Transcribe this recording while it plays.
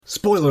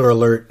Spoiler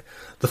alert,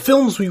 the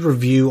films we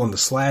review on the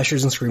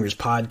Slashers and Screamers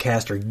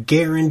podcast are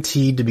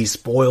guaranteed to be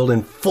spoiled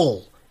in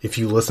full if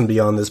you listen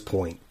beyond this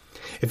point.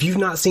 If you've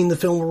not seen the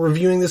film we're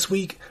reviewing this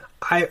week,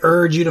 I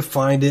urge you to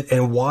find it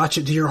and watch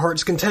it to your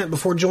heart's content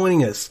before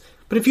joining us.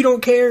 But if you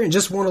don't care and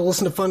just want to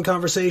listen to fun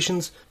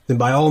conversations, then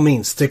by all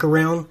means stick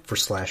around for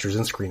Slashers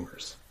and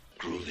Screamers.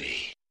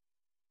 Groovy.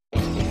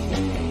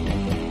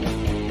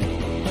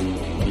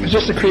 It's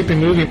just a creepy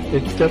movie.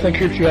 It definitely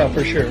creeps you out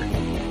for sure.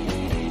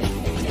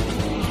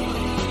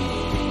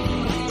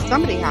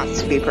 Somebody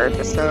has to be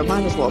perfect, so it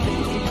might as well be.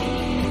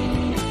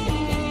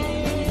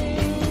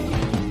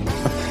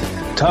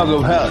 Talk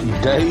about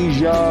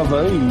deja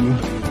vu.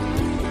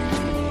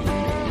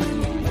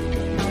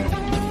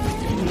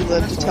 You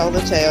live to tell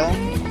the tale.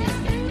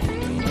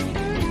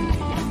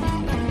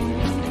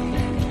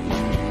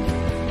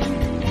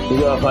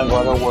 You gotta think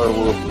like a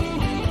werewolf.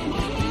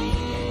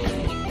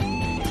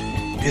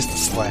 It's the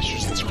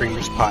Slashers and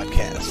Screamers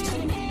podcast.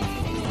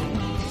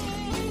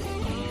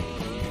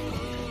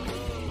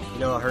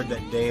 You know, I heard that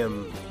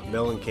damn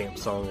Mellencamp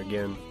song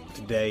again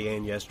today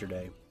and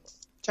yesterday.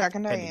 Jack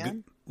and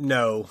Diane?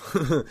 No,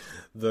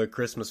 the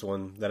Christmas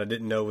one that I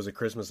didn't know was a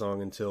Christmas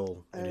song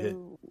until it hit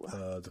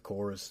the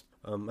chorus.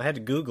 I had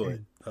to Google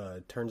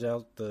it. Turns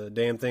out the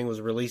damn thing was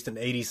released in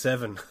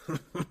 '87.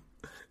 And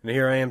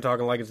here I am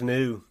talking like it's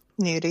new.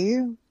 New to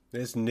you?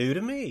 It's new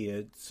to me.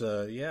 It's,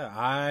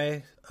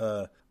 I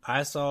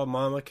saw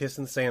Mama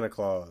kissing Santa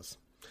Claus.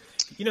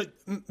 You know,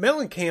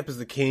 Mellencamp is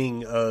the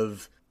king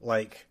of,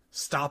 like,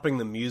 stopping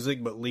the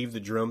music but leave the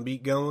drum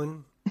beat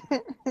going.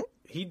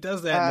 He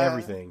does that in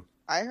everything.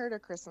 I heard a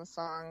Christmas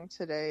song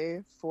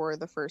today for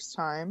the first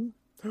time.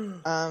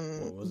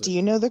 Do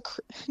you know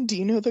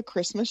the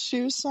Christmas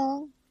Shoes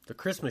song? The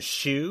Christmas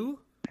Shoe?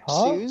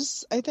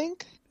 Shoes, I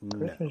think.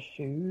 Christmas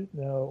shoes?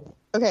 No.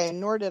 Okay,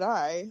 nor did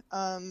I.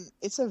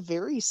 It's a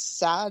very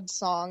sad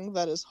song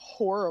that is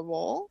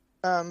horrible.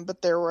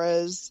 But there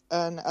was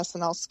an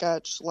SNL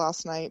sketch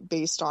last night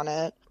based on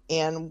it,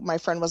 and my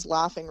friend was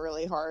laughing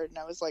really hard, and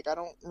I was like, I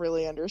don't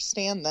really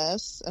understand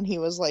this. And he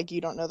was like,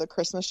 you don't know the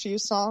Christmas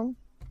Shoes song?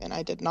 And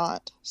I did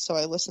not, so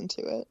I listened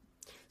to it.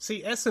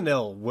 See,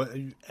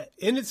 SNL,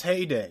 in its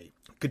heyday,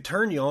 could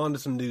turn you on to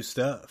some new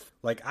stuff.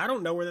 Like, I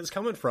don't know where that's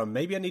coming from.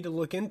 Maybe I need to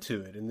look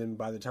into it. And then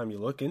by the time you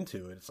look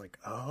into it, it's like,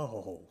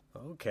 oh,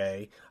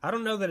 okay. I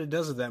don't know that it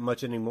does it that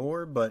much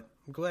anymore, but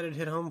I'm glad it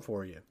hit home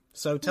for you.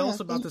 So tell us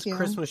about this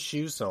Christmas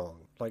Shoe song,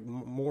 like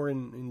more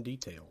in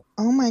detail.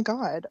 Oh my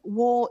God.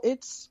 Well,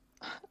 it's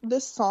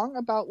this song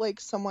about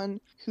like someone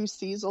who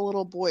sees a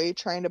little boy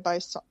trying to buy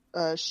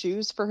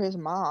shoes for his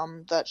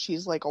mom that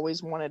she's like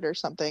always wanted or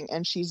something,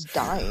 and she's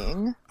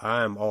dying.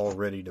 I'm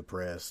already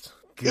depressed.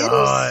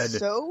 God. It is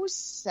so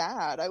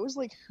sad. I was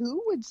like,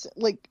 who would,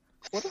 like,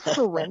 what a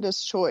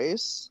horrendous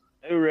choice.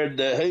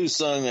 Who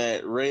sung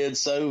that? Red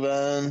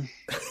Sovine?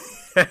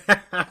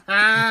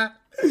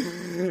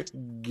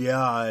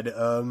 God,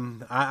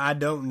 I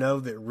don't know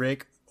that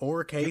Rick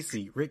nor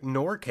Casey,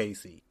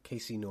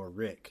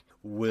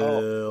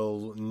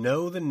 will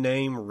know the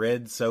name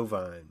Red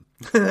Sovine.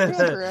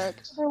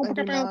 Correct. I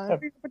do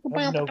not.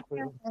 No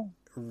clue.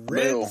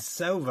 Red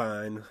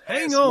Sovine.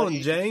 Hang on,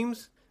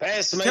 James.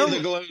 Pass me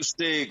the glow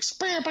sticks.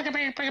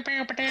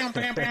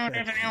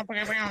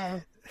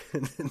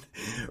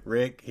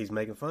 Rick, he's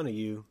making fun of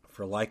you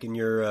for liking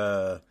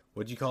your,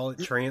 what'd you call it,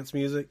 trance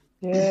music?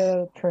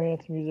 Yeah,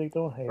 trance music,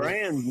 don't hate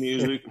Trance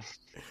music.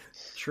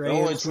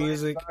 Trance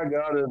music. I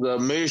got is a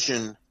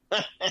mission.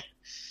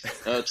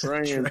 A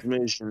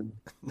transmission.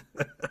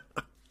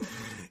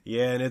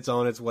 Yeah, and it's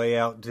on its way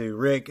out too.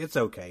 Rick, it's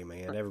okay,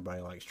 man.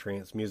 Everybody likes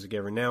trance music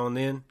every now and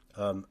then.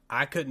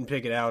 I couldn't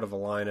pick it out of a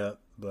lineup,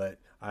 but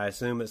I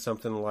assume it's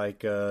something like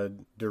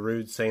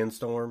Darude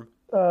Sandstorm.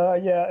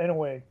 Yeah, in a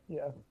way.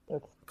 Yeah,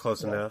 that's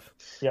close enough.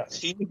 Yeah.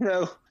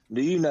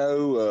 Do you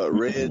know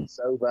Red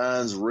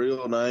Sovine's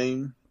real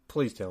name?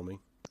 Please tell me.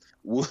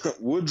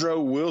 Woodrow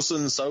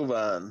Wilson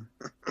Sovine.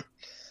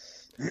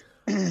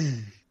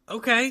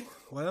 Okay,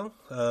 well,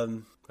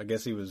 I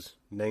guess he was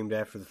named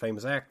after the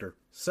famous actor.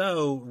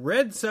 So,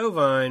 Red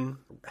Sovine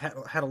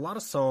had a lot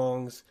of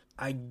songs.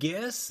 I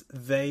guess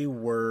they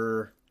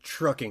were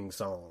trucking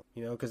songs,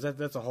 you know, because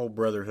that's a whole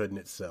brotherhood in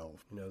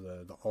itself. You know,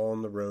 the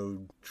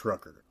on-the-road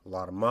trucker. A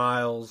lot of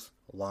miles,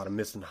 a lot of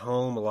missing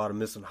home, a lot of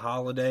missing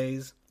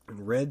holidays.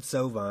 And Red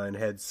Sovine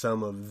had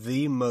some of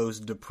the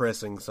most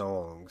depressing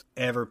songs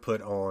ever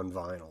put on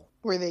vinyl.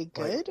 Were they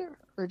good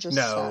or just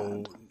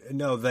sad?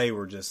 No, they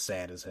were just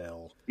sad as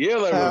hell. Yeah,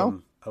 they were.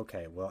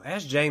 Okay, well,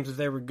 ask James if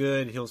they were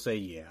good. He'll say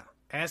yeah.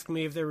 Ask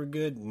me if they were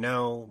good.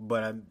 No,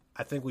 but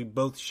I think we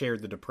both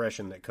shared the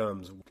depression that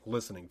comes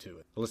listening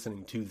to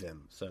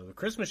them. So the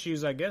Christmas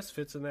Shoes, I guess,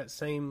 fits in that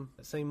same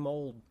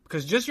mold.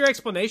 Because just your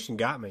explanation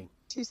got me.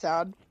 Too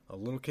sad. A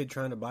little kid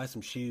trying to buy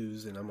some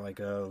shoes, and I'm like,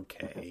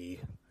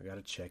 okay, I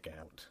gotta check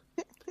out.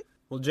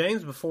 Well,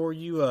 James, before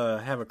you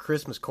have a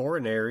Christmas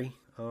coronary,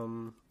 I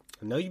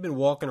know you've been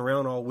walking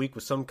around all week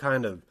with some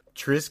kind of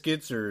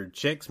Triscuits or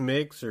Chex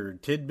Mix or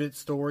Tidbit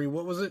story.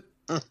 What was it?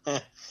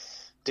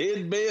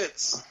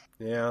 Tidbits.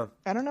 Yeah.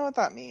 I don't know what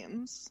that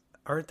means.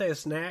 Aren't they a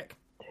snack?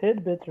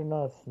 Tidbits are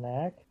not a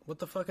snack. What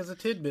the fuck is a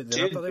tidbit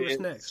then? I thought they were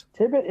snacks.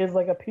 Tidbit is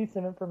like a piece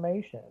of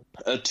information.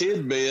 A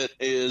tidbit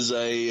is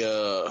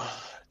a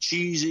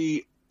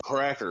cheesy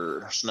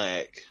cracker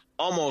snack.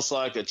 Almost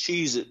like a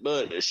Cheez-It,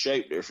 but it's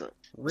shaped different.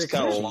 Rick, It's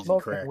kinda cheesy long.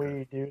 Smoking cracker.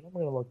 weed, dude. I'm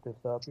gonna look this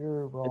up.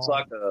 You're wrong.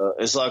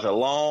 It's like a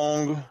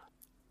long.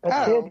 A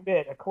Oh.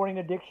 tidbit, according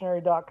to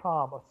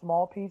dictionary.com, a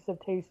small piece of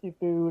tasty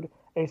food,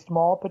 a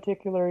small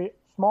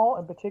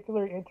and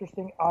particularly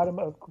interesting item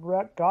of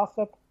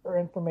gossip or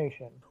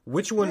information.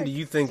 Which one do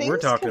you think Things we're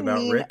talking can about,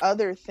 mean Rick?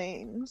 other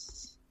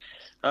things.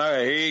 All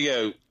right, here you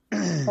go.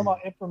 Talking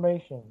about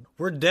information.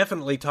 We're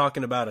definitely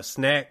talking about a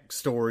snack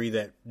story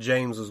that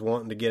James was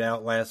wanting to get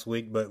out last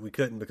week, but we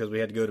couldn't because we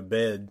had to go to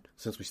bed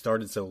since we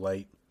started so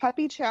late.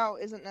 Puppy chow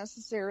isn't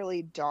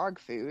necessarily dog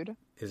food.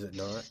 Is it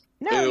not?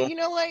 No, Ew. you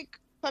know, like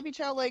puppy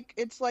chow, like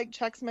it's like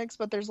Chex Mix,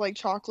 but there's like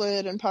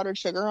chocolate and powdered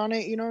sugar on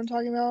it. You know what I'm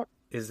talking about?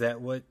 Is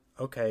that what?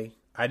 Okay.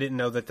 I didn't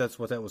know that that's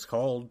what that was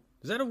called.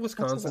 Is that a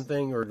Wisconsin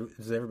thing, or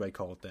does everybody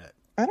call it that?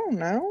 I don't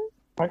know.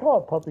 I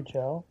call it puppy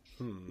chow.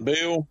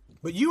 Bill,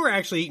 But you were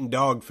actually eating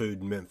dog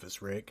food in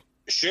Memphis, Rick.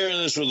 share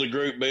this with the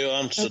group, Bill.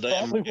 I'm so It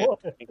damn. probably was.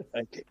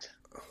 Thank you.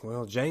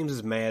 Well, James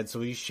is mad, so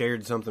he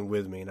shared something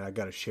with me, and I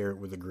got to share it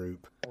with the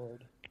group.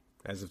 Word.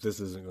 As if this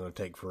isn't going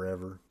to take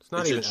forever. It's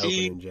not It's a even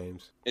cheese- opening,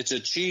 James. It's a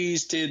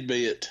cheese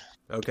tidbit.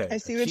 Okay. I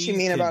see a what you cheese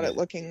mean about it tidbit.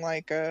 looking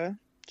like a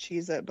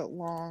Cheez-It, but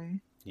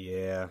long.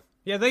 Yeah.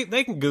 Yeah,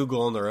 they can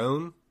Google on their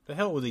own. The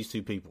hell with these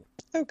two people.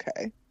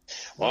 Okay.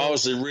 Well,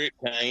 obviously Rick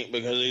can't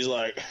because he's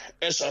like,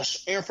 it's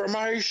us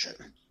information.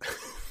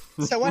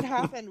 So what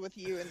happened with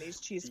you and these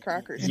cheese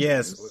crackers?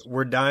 Yes, James?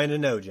 we're dying to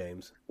know,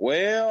 James.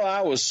 Well,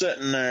 I was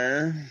sitting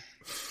there.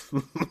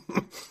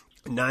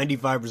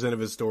 95% of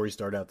his stories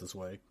start out this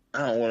way. I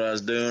don't know what I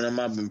was doing. I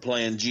might have been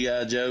playing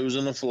G.I. Joes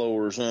on the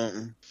floor or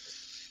something.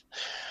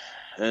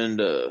 And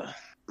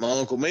my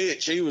Uncle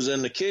Mitch, he was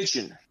in the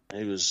kitchen.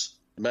 He was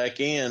back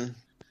in.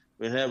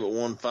 We didn't have but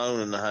one phone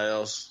in the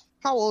house.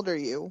 How old are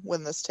you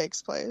when this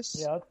takes place?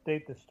 Yeah, let's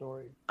date the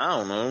story. I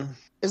don't know,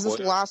 Is this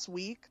Well- last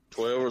week?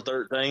 12 or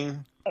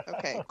 13.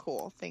 Okay,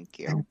 cool. Thank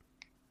you.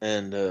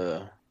 And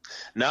no,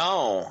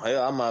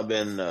 hell, I might have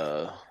been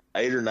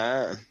 8 or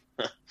 9.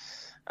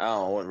 I don't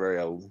know, I wasn't very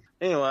old.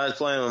 Anyway, I was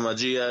playing with my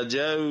G.I.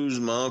 Joes.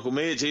 My Uncle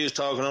Mitch, he was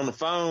talking on the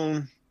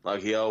phone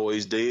like he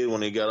always did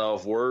when he got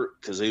off work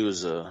because he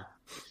was a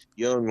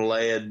young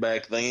lad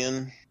back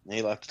then.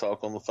 He liked to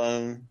talk on the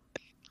phone.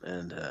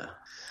 And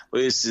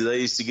they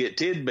used to get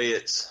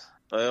tidbits.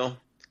 Well,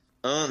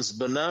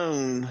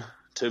 unbeknown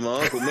to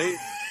my Uncle Mitch.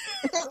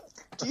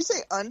 Do you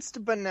say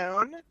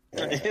unstbeknown?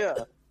 Yeah.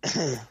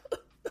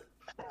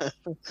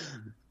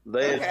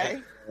 They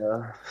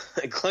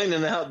Okay.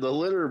 cleaning out the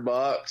litter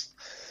box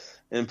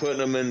and putting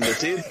them in the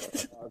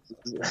tidbit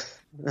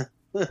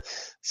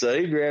boxes. So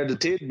he grabbed the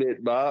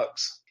tidbit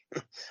box,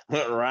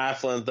 went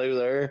rifling through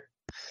there,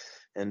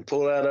 and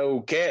pulled out an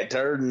old cat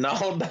turd and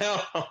gnawed down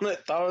on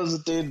it, thought it was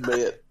a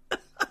tidbit.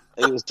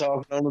 He was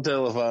talking on the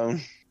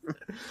telephone.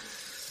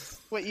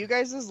 What you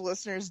guys as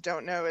listeners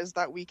don't know is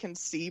that we can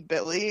see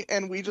Billy,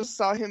 and we just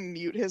saw him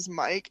mute his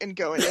mic and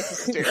go into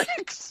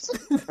hysterics.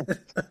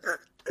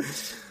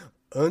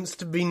 Uns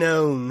to be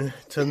known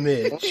to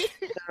Mitch.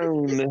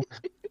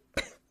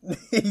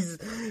 He's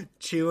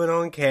chewing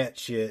on cat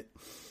shit.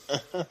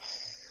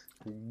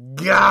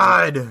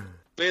 God!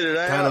 Spit it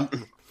out.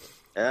 Kinda-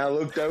 And I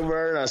looked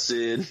over and I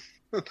said,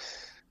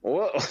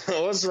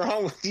 what's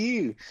wrong with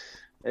you?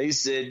 He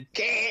said,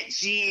 cat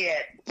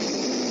shit.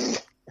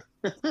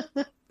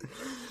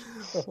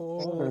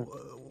 Well,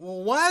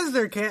 why is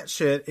there cat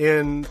shit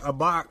in a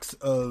box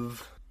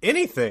of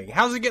anything?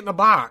 How's it get in a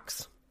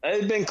box?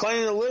 They've been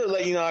cleaning the litter.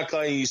 Like, you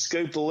know, you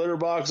scoop the litter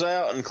box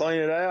out and clean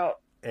it out.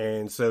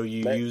 And so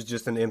you use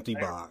just an empty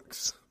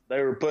box.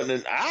 They were putting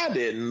it. I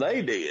didn't.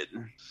 They did.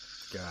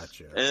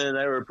 Gotcha. And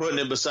they were putting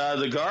it beside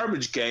the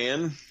garbage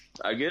can.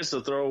 I guess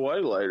to throw away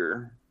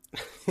later.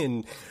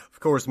 And of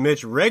course,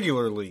 Mitch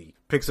regularly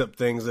picks up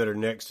things that are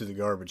next to the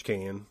garbage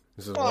can.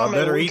 He says, Well, well, I I mean,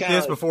 better we eat kinda-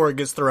 this before it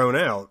gets thrown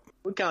out.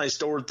 We kind of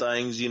stored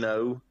things, you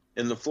know,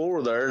 in the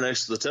floor there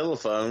next to the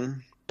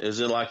telephone. It was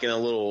in like a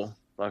little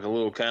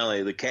kind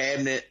of the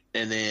cabinet,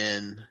 and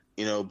then,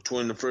 you know,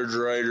 between the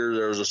refrigerator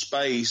there was a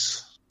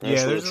space.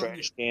 That's Yeah, where there's the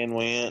trash can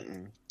went.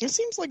 And It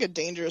seems like a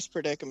dangerous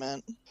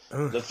predicament,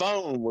 the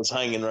phone was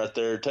hanging right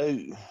there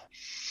too.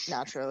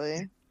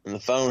 naturally. And the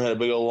phone had a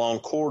big old long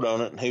cord on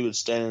it, and he would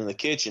stand in the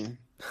kitchen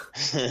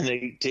and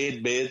eat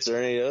tidbits or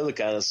any other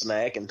kind of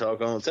snack and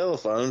talk on the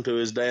telephone to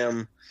his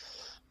damn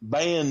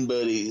band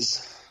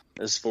buddies.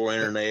 This before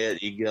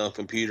internet, you get on a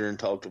computer and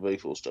talk to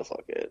people, stuff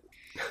like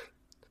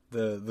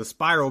that. The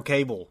spiral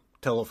cable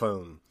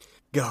telephone.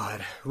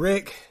 God,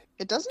 Rick.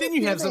 It doesn't Didn't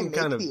you appear have they some make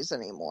kind of- these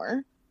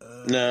anymore.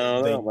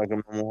 No, they they don't make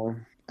them no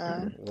more.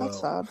 Well-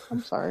 That's sad.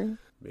 I'm sorry.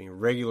 being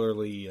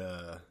regularly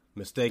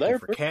mistaken They're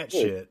for pretty cat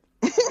good.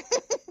 shit.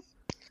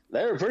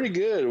 They were pretty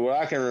good. What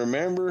I can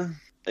remember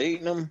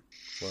eating them.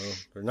 Well,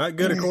 they're not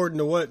good according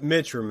to what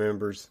Mitch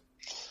remembers.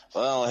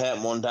 Well, it only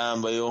happened one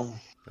time, Bill.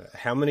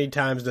 How many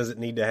times does it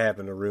need to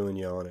happen to ruin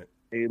you on it?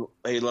 he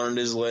learned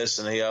his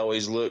lesson. He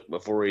always looked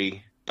before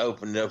he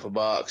opened up a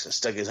box and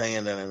stuck his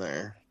hand in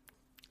there.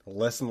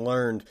 Lesson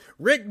learned.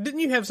 Rick, didn't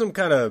you have some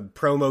kind of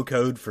promo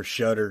code for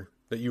Shudder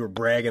that you were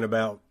bragging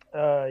about?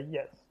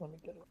 Yes. Let me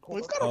get it.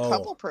 We've got a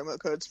couple promo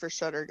codes for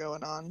Shudder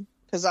going on.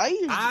 Because I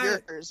used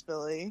yours,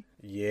 Billy.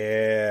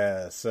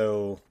 Yeah,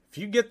 so if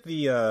you get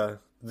the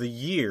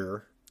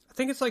year, I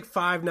think it's like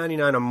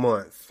 $5.99 a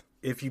month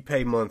if you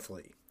pay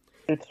monthly.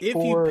 It's if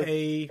you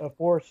pay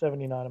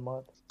 $4.79 a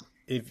month.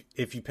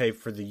 If you pay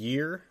for the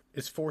year,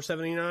 it's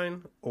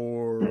 $4.79,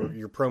 or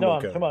your promo no,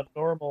 I'm code. talking about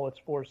normal. It's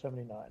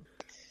 $4.79.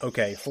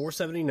 Okay,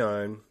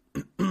 $4.79.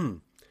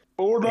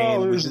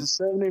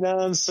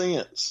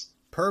 $4.79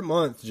 per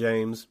month,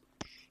 James.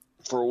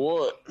 For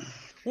what?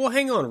 Well,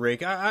 hang on,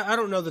 Rick. I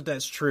don't know that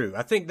that's true.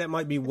 I think that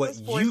might be what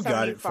you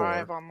got it for.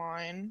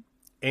 Online.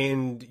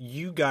 And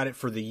you got it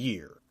for the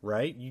year,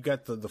 right? You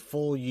got the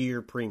full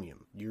year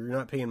premium. You're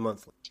not paying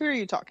monthly. Who are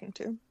you talking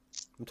to?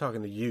 I'm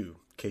talking to you,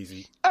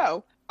 Casey.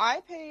 Oh,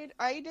 I did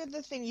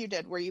the thing you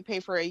did where you pay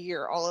for a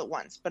year all at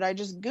once, but I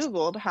just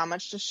Googled how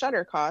much does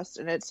Shudder cost,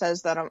 and it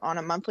says that on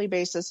a monthly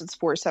basis it's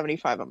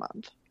 $4.75 a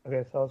month.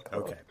 Okay, so I was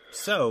close. Okay,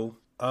 so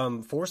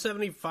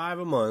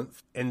 $4.75 a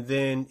month, and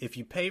then if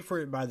you pay for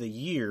it by the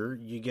year,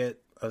 you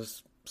get a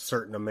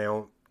certain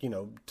amount,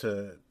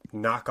 to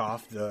knock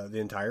off the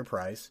entire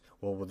price.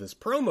 Well, with this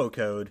promo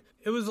code,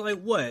 it was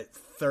like, what,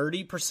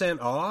 30%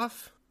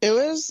 off? It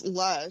was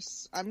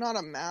less. I'm not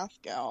a math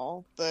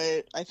gal,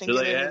 but I think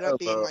it ended up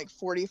being like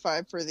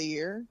 45 for the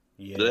year.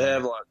 Yeah. Do they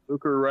have like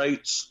hooker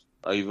rates?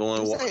 You've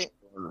only watched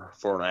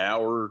for an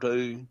hour or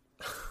two?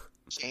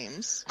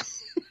 James.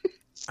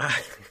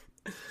 Like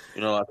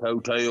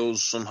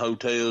hotels, some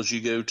hotels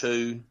you go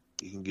to,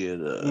 you can get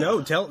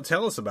No,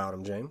 tell us about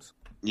them, James.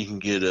 You can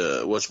get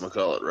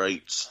whatchamacallit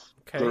rates.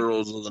 Okay.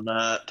 Girls of the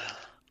night.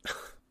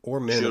 Or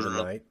men of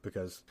the night,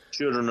 because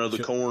children of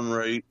the corn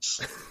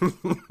rates.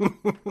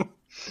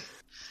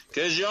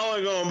 Because you're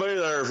only going to be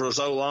there for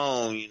so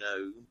long,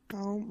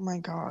 Oh my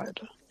God.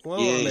 Well,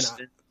 yes.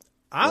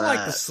 I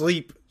like to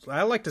sleep.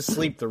 I like to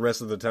sleep the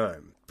rest of the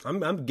time.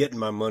 I'm getting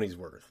my money's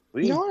worth.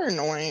 You're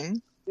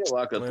annoying. Yeah,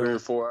 like a 3 or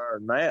 4 hour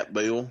nap,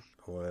 Bill.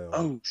 Well.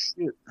 Oh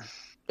shit.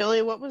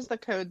 Billy, what was the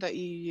code that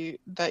you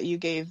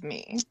gave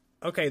me?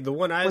 Okay, the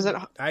one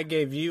I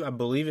gave you, I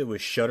believe it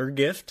was Shudder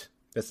Gift.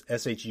 That's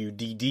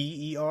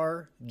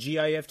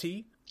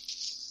SHUDDERGIFT.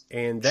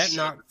 And that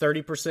knocked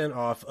 30%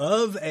 off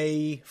of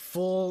a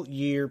full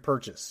year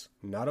purchase,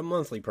 not a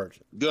monthly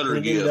purchase.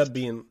 Gutter gift.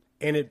 It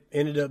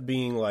ended up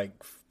being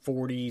like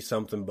 40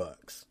 something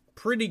bucks.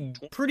 Pretty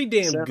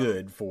damn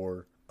good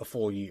for a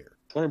full year.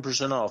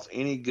 20% off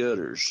any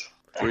gutters,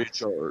 free of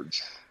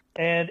charge.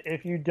 And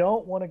if you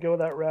don't want to go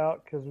that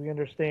route, because we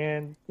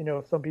understand,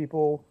 some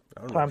people,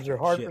 times are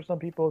hard for some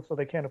people, so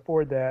they can't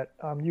afford that.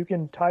 You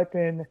can type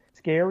in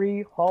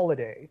Scary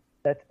Holiday.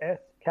 That's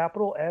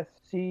capital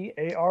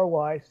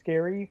SCARY,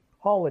 Scary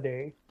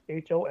Holiday,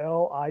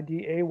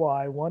 HOLIDAY,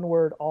 one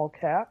word, all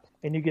caps,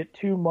 and you get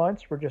 2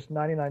 months for just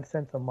 99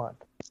 cents a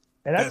month.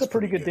 And that's a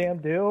pretty good damn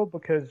deal,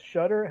 because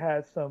Shudder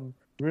has some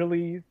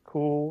really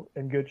cool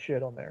and good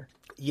shit on there.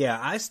 Yeah,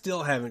 I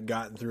still haven't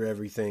gotten through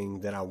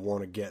everything that I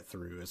want to get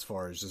through as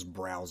far as just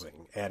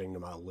browsing, adding to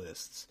my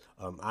lists.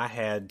 I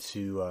had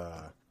to,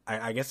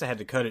 I guess I had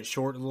to cut it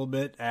short a little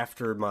bit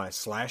after my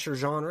slasher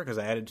genre because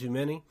I added too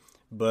many.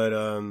 But,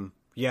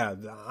 yeah,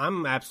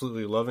 I'm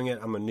absolutely loving it.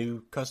 I'm a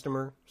new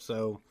customer,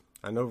 so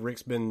I know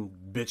Rick's been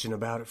bitching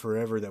about it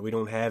forever that we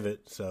don't have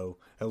it. So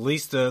at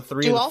least 3 of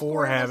the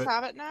 4 have it.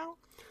 Have it now?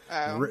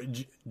 Oh.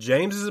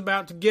 James is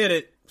about to get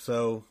it,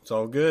 so it's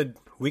all good.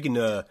 We can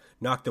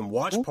knock them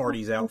watch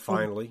parties out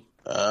finally.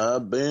 Yeah,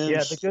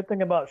 the good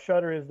thing about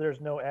Shudder is there's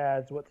no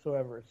ads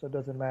whatsoever, so it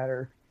doesn't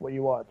matter what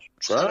you watch.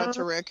 Shout out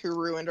to Rick, who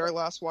ruined our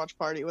last watch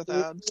party with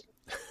ads.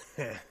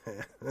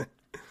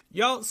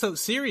 Y'all, so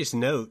serious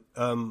note,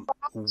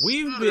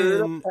 we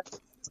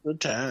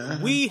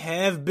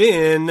have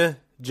been,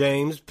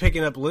 James,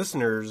 picking up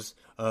listeners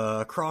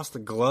across the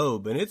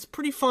globe, and it's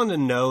pretty fun to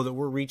know that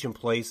we're reaching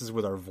places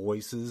with our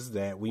voices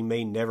that we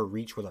may never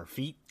reach with our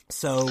feet.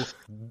 So,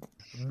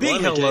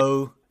 big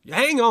hello.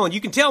 Hang on,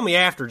 you can tell me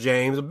after,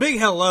 James. A big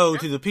hello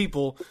to the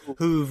people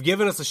who've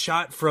given us a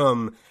shot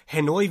from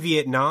Hanoi,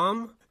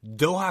 Vietnam,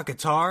 Doha,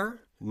 Qatar,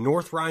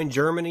 North Rhine,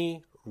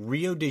 Germany,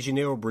 Rio de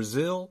Janeiro,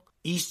 Brazil,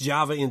 East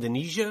Java,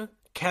 Indonesia,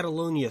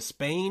 Catalonia,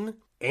 Spain,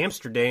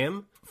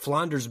 Amsterdam,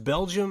 Flanders,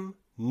 Belgium,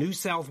 New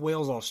South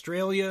Wales,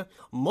 Australia,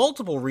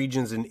 multiple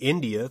regions in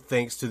India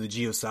thanks to the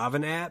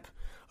GeoSavan app,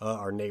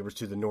 our neighbors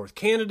to the north,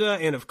 Canada,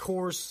 and of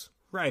course,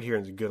 right here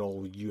in the good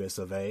old US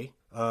of A.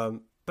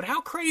 But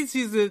how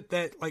crazy is it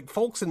that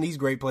folks in these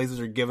great places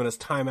are giving us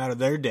time out of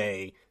their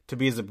day to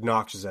be as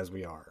obnoxious as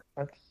we are?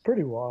 That's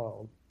pretty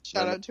wild.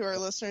 Shout out to our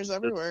listeners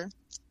everywhere.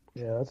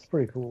 Yeah, that's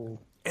pretty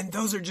cool. And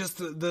those are just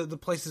the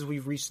places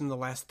we've reached in the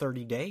last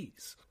 30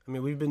 days. I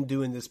mean, we've been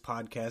doing this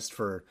podcast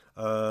for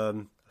a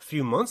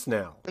few months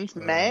now. Since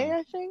May,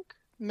 I think.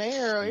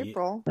 May or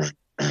April.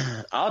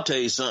 I'll tell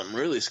you something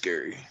really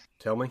scary.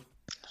 Tell me.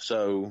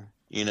 So,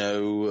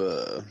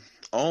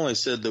 only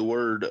said the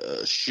word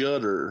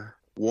shutter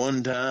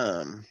one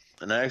time,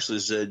 and I actually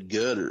said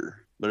gutter.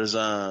 But as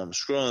I'm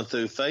scrolling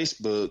through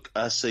Facebook,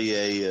 I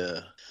see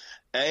a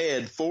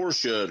ad for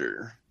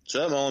Shutter.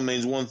 So that only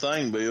means one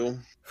thing, Bill.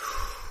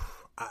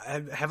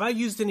 Have I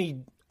used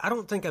any? I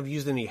don't think I've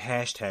used any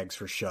hashtags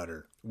for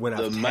Shutter when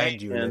I've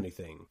tagged you in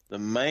anything. The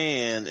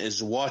man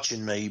is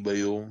watching me,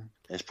 Bill.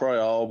 It's probably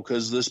all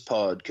because of this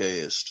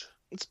podcast.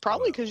 It's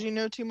probably because you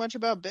know too much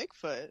about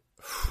Bigfoot.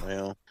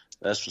 Well,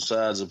 that's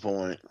besides the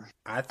point.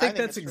 I think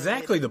that's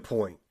exactly the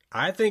point.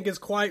 I think it's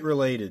quite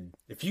related.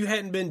 If you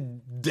hadn't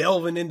been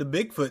delving into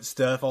Bigfoot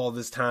stuff all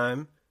this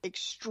time.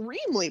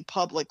 Extremely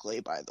publicly,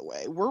 by the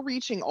way. We're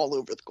reaching all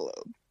over the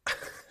globe.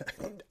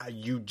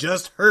 You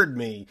just heard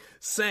me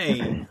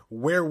say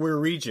where we're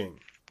reaching.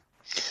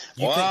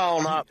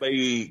 I'll not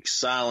be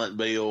silent,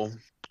 Bill.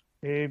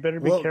 You better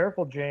be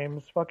careful,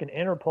 James. Fucking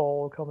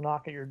Interpol will come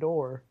knock at your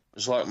door.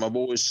 It's like my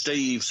boy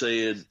Steve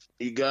said.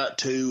 You got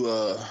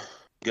to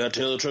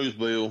tell the truth,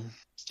 Bill.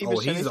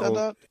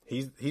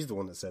 He's the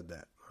one that said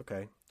that.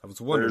 Okay. I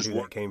was wondering who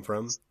that came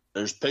from.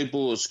 There's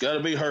people that's got to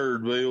be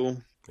heard, Bill.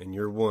 And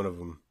you're one of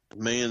them.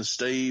 Me and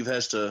Steve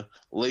has to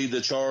lead the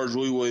charge,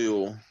 we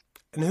will.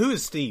 And who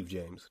is Steve,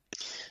 James?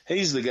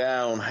 He's the guy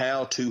on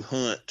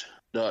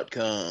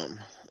howtohunt.com.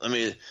 Let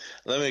me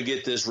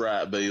get this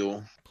right,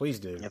 Bill. Please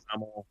do.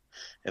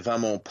 If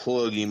I'm gonna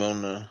plug him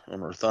on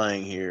our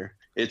thing here.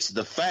 It's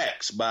the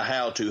facts by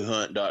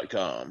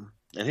howtohunt.com.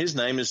 And his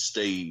name is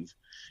Steve.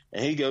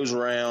 And he goes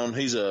around,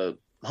 he's a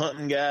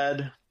hunting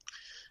guide.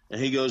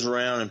 And he goes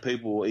around and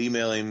people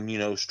email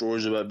him,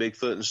 stories about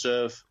Bigfoot and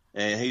stuff.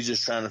 And he's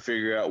just trying to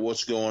figure out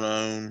what's going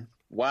on,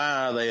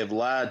 why they have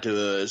lied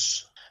to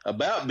us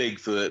about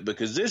Bigfoot,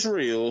 because it's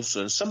real,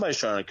 so somebody's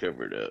trying to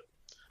cover it up.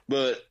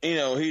 But,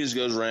 he just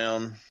goes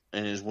around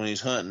and when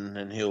he's hunting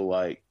and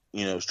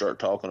he'll start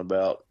talking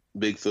about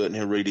Bigfoot and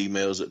he'll read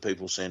emails that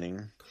people send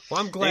him.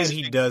 Well, I'm glad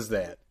he does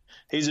that.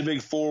 He's a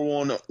big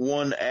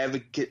 411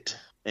 advocate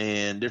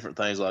and different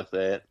things like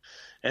that.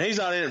 And he's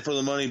not in it for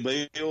the money,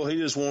 Bill. He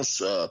just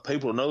wants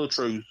people to know the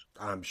truth.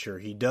 I'm sure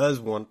he does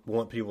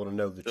want people to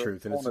know the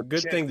truth. And it's a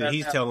good thing that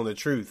he's telling the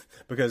truth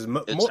because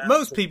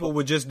most people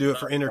would just do it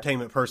for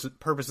entertainment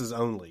purposes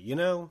only,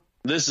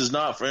 This is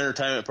not for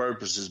entertainment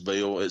purposes,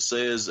 Bill. It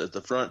says at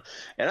the front,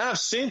 and I've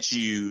sent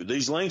you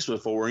these links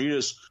before, and you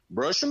just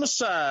brush them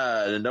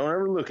aside and don't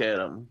ever look at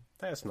them.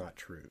 That's not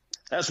true.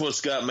 That's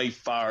what's got me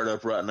fired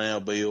up right now,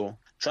 Bill.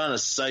 Trying to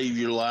save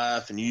your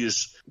life, and you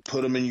just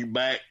put them in your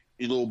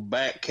little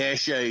back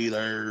cache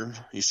there.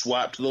 You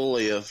swipe to the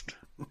left.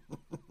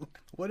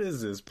 What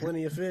is this,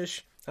 Plenty of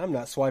Fish? I'm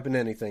not swiping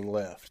anything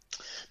left.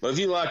 But if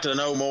you'd like to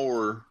know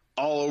more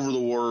all over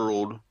the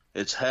world,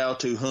 it's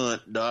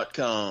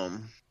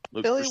howtohunt.com.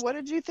 Billy, what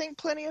did you think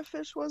Plenty of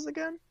Fish was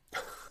again?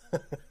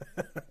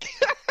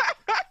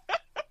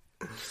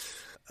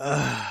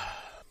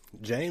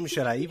 James,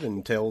 should I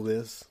even tell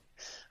this?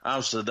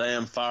 I'm so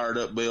damn fired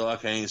up, Bill, I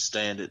can't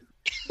stand it.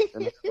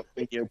 And the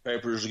video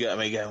papers got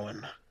me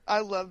going. I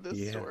love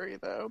this story,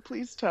 though.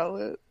 Please tell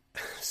it.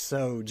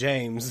 So,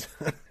 James,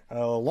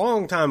 a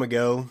long time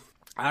ago,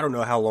 I don't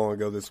know how long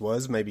ago this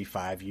was, maybe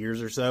 5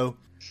 years or so.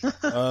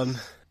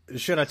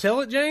 Should I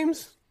tell it,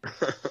 James?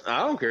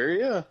 I don't care,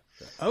 yeah.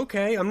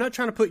 Okay, I'm not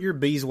trying to put your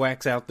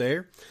beeswax out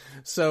there.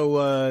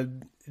 So,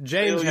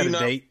 James had a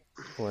date.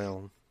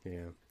 Well,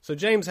 yeah. So,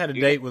 James had a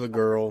date with a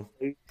girl.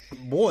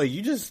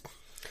 Boy,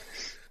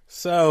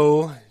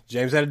 So,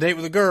 James had a date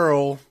with a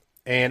girl,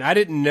 and I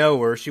didn't know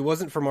her. She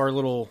wasn't from our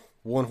little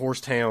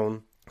one-horse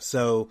town.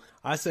 So,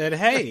 I said,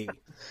 hey,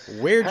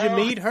 where'd you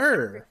meet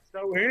her?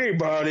 Know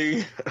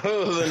anybody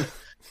other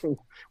than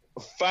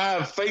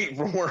 5 feet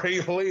from where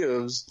he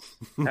lives.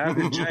 How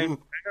could James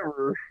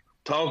ever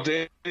talk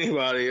to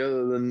anybody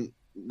other than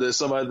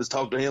somebody that's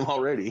talked to him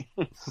already?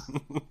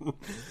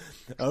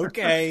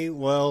 Okay,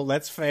 well,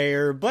 that's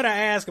fair. But I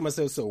asked him, I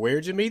said, so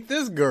where'd you meet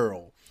this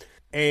girl?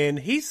 And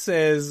he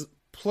says,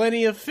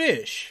 Plenty of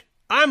Fish.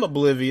 I'm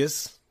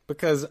oblivious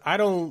because I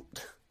don't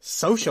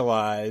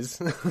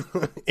socialize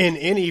in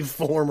any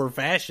form or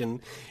fashion.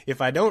 If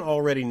I don't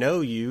already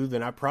know you,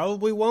 then I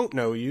probably won't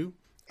know you.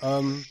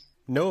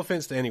 No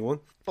offense to anyone.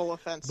 Full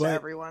offense to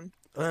everyone.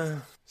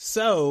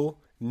 So,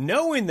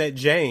 knowing that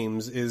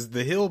James is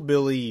the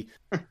hillbilly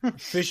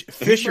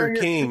fisher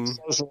king,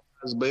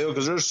 Bill,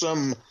 because there's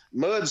some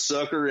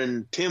mudsucker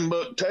in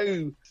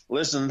Timbuktu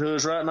listening to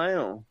us right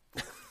now.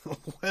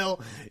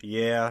 Well,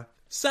 yeah.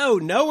 So,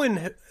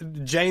 knowing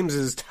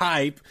James's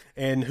type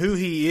and who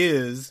he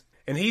is,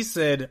 and he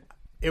said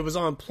it was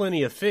on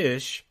Plenty of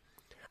Fish,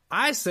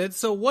 I said,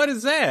 so what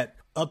is that?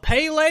 A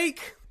pay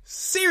lake?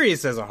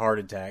 Serious as a heart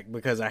attack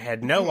because I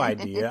had no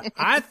idea.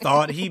 I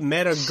thought he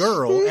met a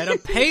girl at a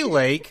pay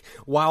lake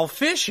while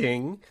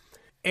fishing,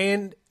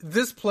 and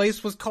this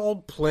place was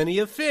called Plenty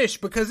of Fish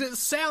because it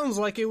sounds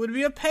like it would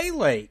be a pay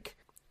lake.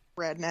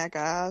 Redneck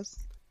ass.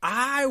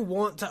 I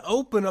want to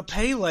open a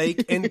pay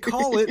lake and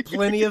call it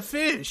Plenty of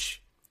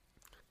Fish.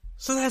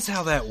 So that's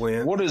how that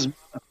went. What is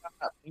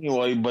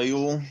anyway,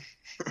 Bill?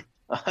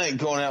 I ain't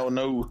going out with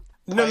no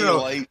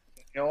No. lake.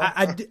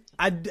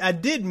 I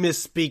did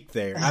misspeak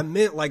there. I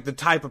meant like the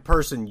type of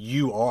person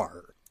you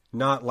are,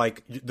 not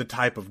like the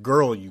type of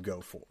girl you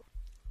go for.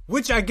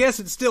 Which I guess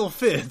it still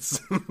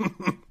fits.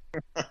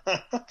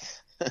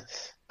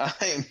 I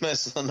ain't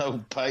messing with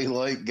no pay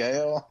late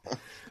gal.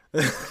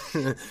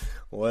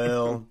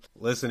 Well,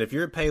 listen, if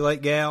you're a pay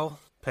late gal,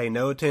 pay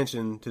no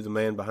attention to the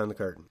man behind the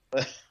curtain.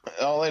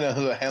 All they know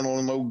is handle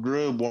them old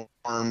grub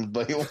worms,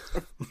 Bill.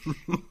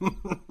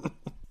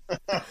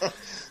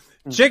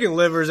 Chicken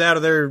liver's out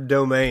of their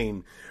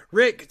domain.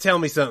 Rick, tell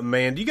me something,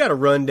 man. Do you got a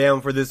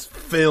rundown for this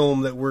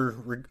film that we're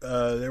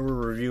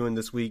reviewing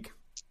this week?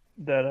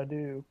 That I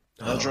do.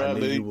 That's I right,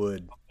 knew dude. you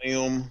would.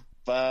 Film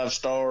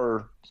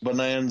 5-star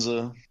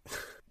bonanza.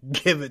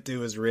 Give it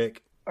to us,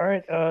 Rick. All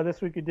right,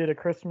 this week we did A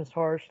Christmas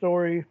Horror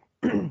Story.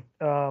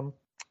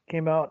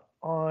 Came out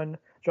on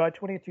July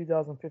 20th,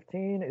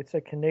 2015. It's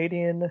a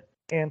Canadian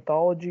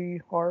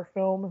anthology horror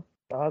film.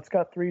 It's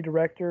got 3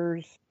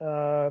 directors,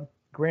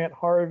 Grant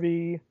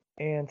Harvey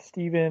and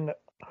Stephen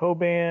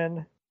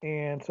Hoban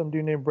and some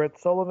dude named Brett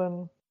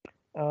Sullivan.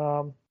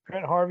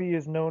 Grant Harvey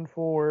is known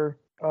for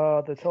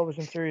the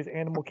television series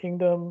Animal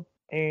Kingdom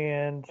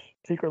and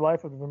Secret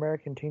Life of an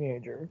American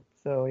Teenager.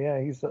 So yeah,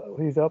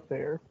 he's up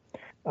there.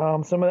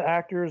 Some of the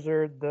actors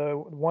are the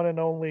one and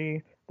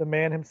only, the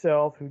man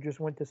himself who just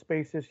went to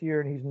space this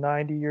year, and he's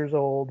 90 years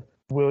old,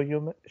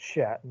 William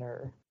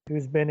Shatner,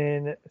 who's been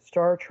in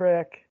Star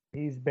Trek.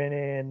 He's been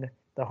in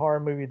the horror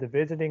movie The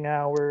Visiting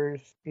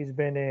Hours. He's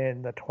been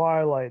in The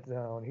Twilight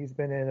Zone. He's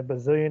been in a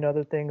bazillion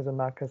other things I'm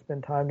not going to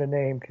spend time to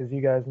name because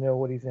you guys know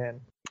what he's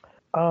in.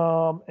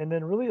 And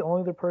then really the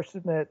only other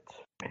person that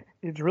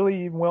is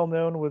really well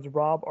known was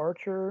Rob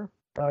Archer.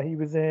 He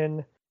was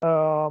in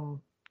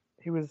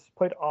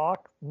played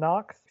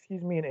Knox,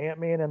 in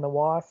Ant-Man and the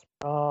Wasp.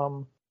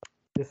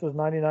 This was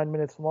 99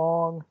 minutes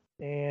long,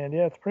 and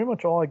yeah, it's pretty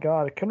much all I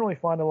got. I couldn't really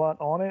find a lot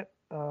on it,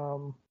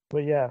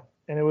 but yeah,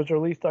 and it was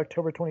released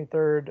October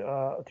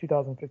 23rd,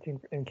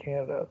 2015 in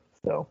Canada.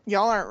 So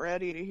y'all aren't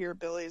ready to hear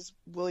Billy's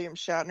William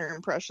Shatner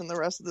impression the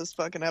rest of this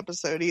fucking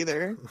episode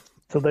either.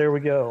 So there we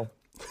go.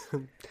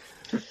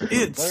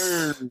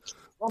 It's the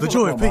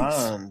joy of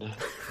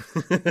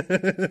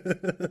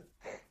peace.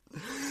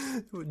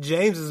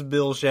 James's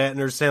Bill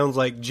Shatner sounds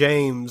like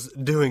James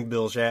doing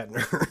Bill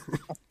Shatner.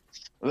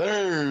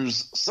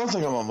 There's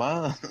something on my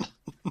mind.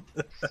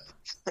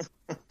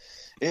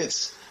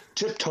 It's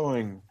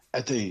tiptoeing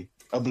at the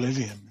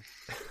oblivion.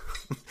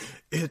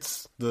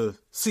 It's the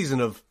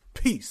season of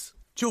peace,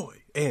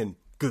 joy, and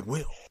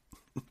goodwill.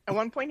 At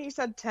one point he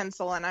said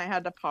tinsel, and I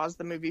had to pause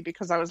the movie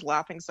because I was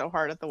laughing so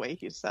hard at the way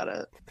he said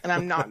it. And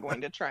I'm not going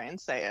to try and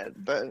say it,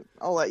 but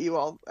I'll let you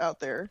all out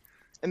there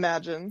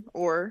imagine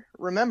or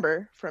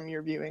remember from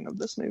your viewing of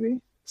this movie.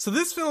 So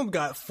this film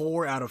got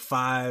 4 out of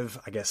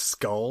 5, I guess,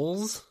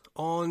 skulls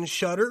on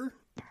Shudder.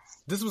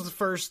 This was the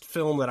first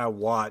film that I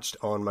watched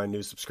on my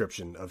new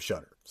subscription of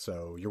Shudder.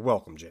 So you're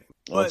welcome, James.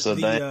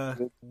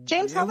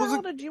 James, how the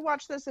hell did you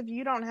watch this if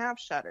you don't have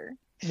Shudder?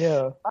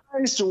 Yeah. I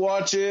used to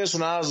watch this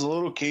when I was a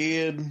little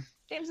kid.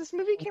 James, this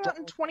movie came out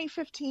in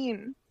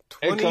 2015.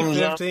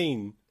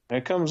 2015.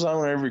 It comes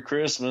on every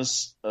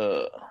Christmas.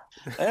 They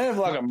have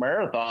like a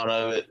marathon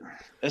of it.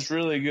 It's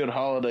really a good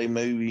holiday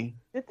movie.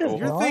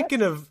 You're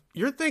thinking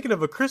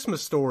of A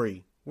Christmas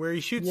Story where he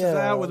shoots his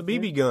eye with a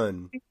BB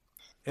gun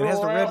and has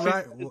the red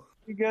rifle.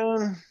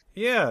 Gun.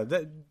 Yeah,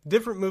 that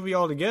different movie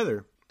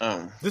altogether.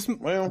 This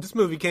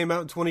movie came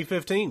out in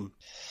 2015.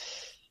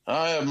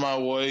 I have my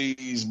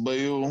ways,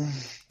 Bill.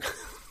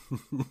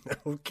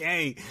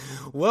 Okay,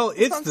 well,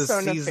 it's the so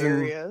season.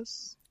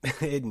 Nefarious.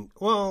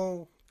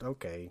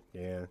 Okay,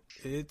 yeah.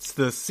 It's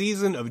the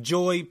season of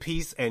joy,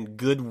 peace, and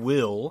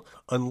goodwill,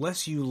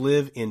 unless you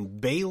live in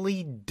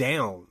Bailey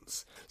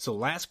Downs. So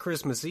last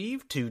Christmas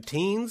Eve, 2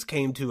 teens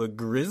came to a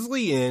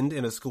grisly end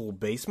in a school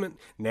basement.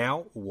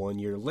 Now, 1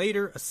 year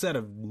later,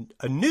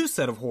 a new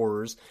set of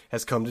horrors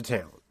has come to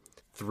town.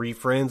 3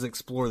 friends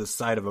explore the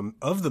site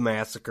of the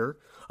massacre.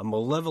 A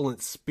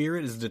malevolent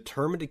spirit is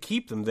determined to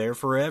keep them there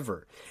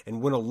forever.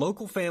 And when a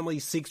local family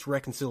seeks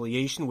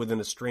reconciliation with an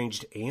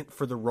estranged aunt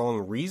for the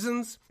wrong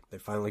reasons, they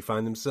finally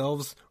find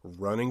themselves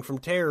running in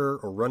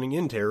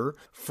terror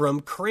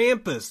from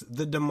Krampus,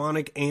 the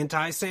demonic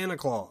anti-Santa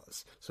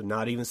Claus. So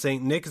not even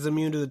St. Nick is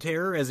immune to the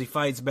terror as he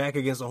fights back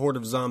against a horde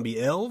of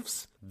zombie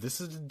elves.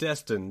 This is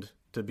destined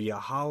to be a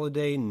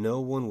holiday no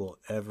one will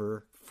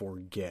ever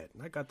forget.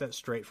 I got that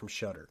straight from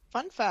Shudder.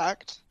 Fun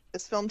fact,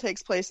 this film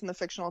takes place in the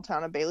fictional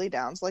town of Bailey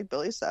Downs, like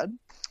Billy said.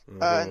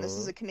 And this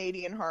is a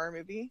Canadian horror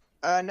movie.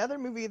 Another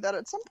movie that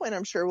at some point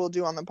I'm sure we'll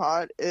do on the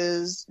pod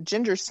is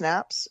Ginger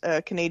Snaps,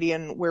 a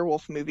Canadian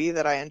werewolf movie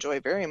that I enjoy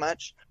very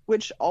much,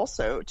 which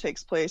also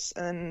takes place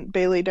in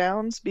Bailey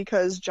Downs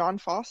because John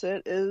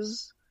Fawcett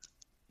is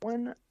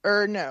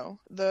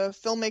the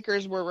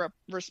filmmakers were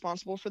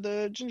responsible for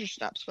the Ginger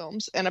Snaps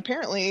films, and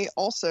apparently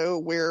also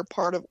where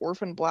part of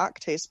Orphan Black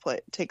takes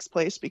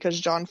place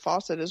because John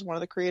Fawcett is one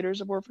of the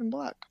creators of Orphan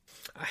Black.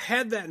 I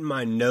had that in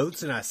my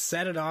notes and I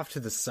set it off to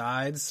the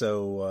side,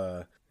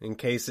 so in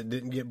case it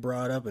didn't get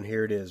brought up, and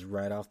here it is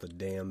right off the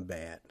damn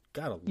bat.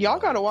 Y'all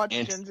gotta watch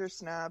Ginger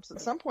Snaps. At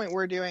some point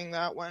we're doing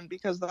that one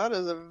because that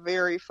is a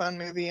very fun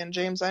movie. And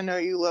James, I know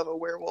you love a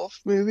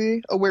werewolf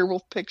movie, a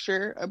werewolf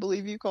picture, I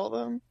believe you call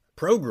them.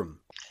 Program.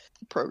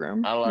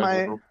 I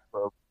like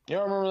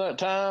y'all remember that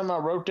time I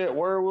wrote that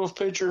werewolf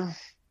picture?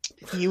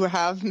 You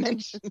have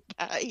mentioned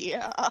that,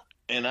 yeah.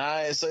 In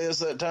ISS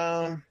that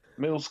time,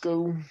 middle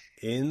school.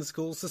 In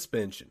school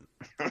suspension.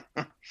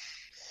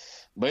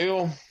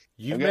 Bill,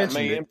 You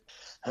mentioned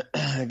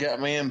it.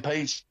 Got me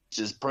impeached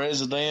as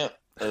president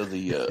of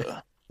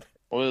the,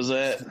 what is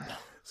that?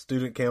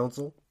 Student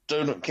council.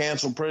 Student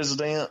council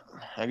president.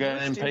 I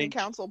got impeached. Student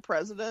council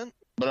president.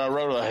 But I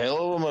wrote a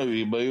hell of a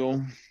movie,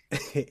 Bill.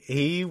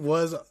 He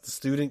was the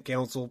student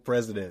council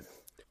president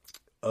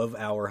of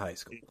our high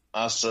school.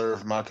 I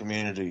served my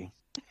community.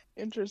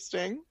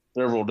 Interesting.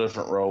 Several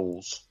different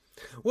roles.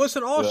 Well, it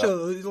should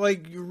also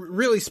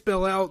really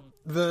spell out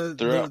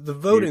the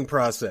voting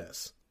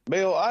process.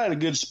 Bill, I had a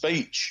good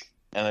speech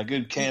and a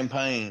good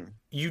campaign.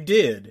 You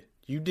did.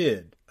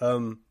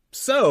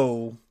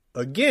 So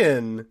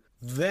again,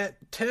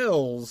 that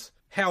tells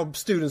how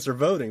students are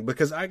voting,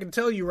 because I can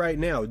tell you right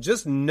now,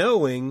 just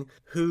knowing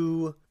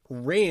who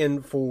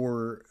ran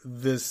for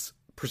this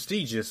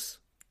prestigious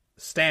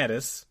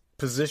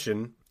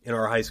position in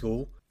our high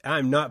school.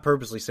 I'm not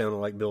purposely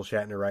sounding like Bill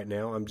Shatner right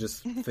now. I'm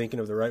just thinking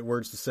of the right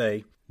words to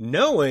say.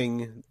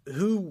 Knowing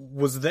who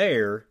was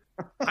there,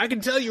 I can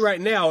tell you right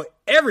now,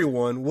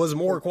 everyone was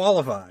more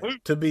qualified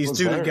to be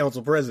student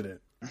council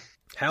president.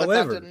 However,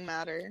 but that didn't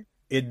matter.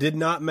 It did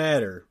not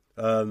matter.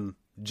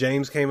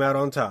 James came out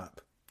on top,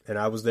 and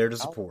I was there to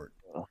support.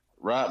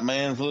 Right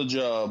man for the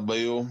job,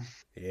 Bill.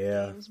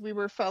 Yeah. We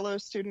were fellow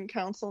student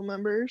council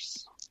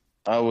members.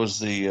 I was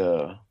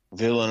the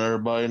villain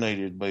everybody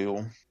needed,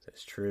 Bill.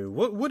 That's true.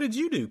 What did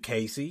you do,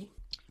 Casey?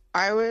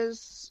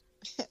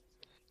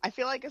 I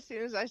feel like as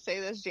soon as I say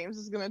this, James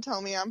is going to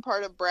tell me I'm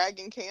part of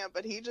bragging camp,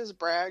 but he just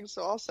bragged,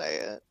 so I'll say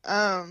it.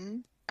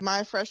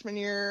 My freshman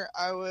year,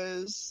 I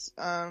was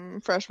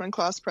freshman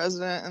class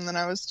president, and then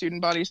I was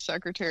student body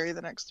secretary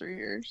the next 3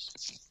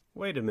 years.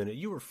 Wait a minute.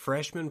 You were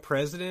freshman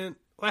president?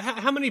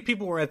 How many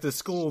people were at the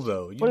school,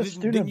 though?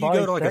 Didn't you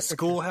go to like a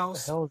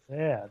schoolhouse? What the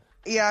hell is that?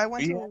 Yeah, I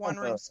went to a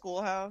one-room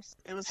schoolhouse.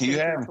 It was you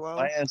have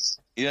 12.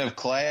 You have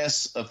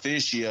class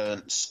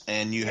officiants,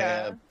 and you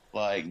have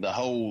like the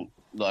whole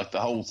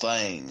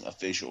thing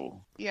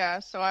official. Yeah,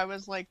 so I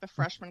was like the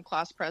freshman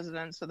class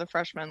president, so the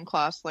freshman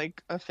class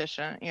like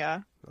officiant.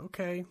 Yeah.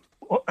 Okay.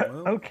 Well,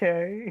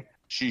 okay.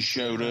 She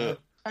showed up.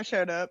 I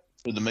showed up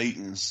to the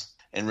meetings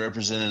and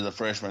represented the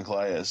freshman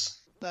class.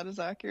 That is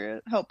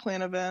accurate. Help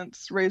plan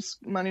events, raise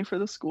money for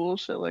the school,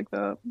 shit like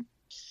that.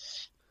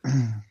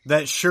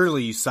 That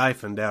surely you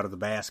siphoned out of the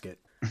basket.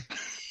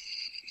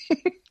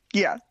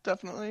 Yeah,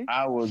 definitely.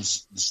 I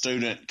was the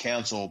student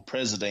council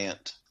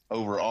president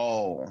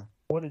overall.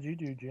 What did you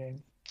do,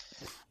 James?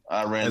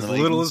 I ran as the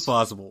little meetings. as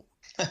possible.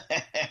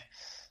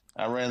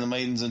 I ran the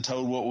meetings and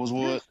told what was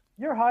what.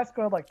 Your high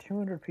school had like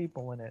 200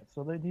 people in it,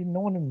 so no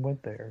one even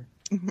went there.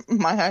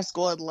 My high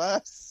school had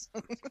less.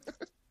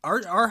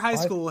 Our high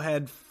school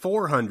had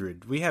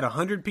 400. We had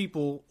 100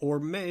 people, or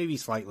maybe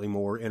slightly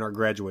more, in our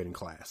graduating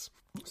class.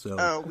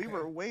 So we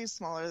were way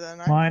smaller than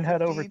that. Mine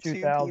had over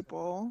 2,000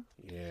 people.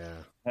 Yeah.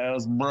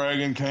 How's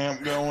bragging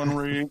camp going,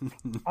 Rick?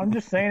 I'm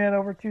just saying it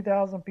over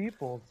 2,000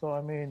 people. So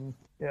I mean,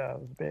 yeah, it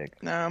was big.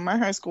 No, my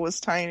high school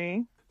was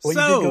tiny. Well, you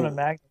did go to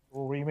magnet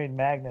school where you made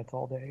magnets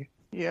all day.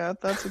 Yeah,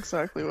 that's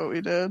exactly what we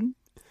did.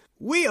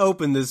 We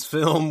opened this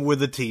film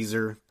with a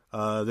teaser.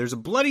 There's a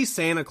bloody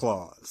Santa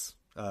Claus.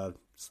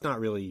 It's not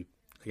really,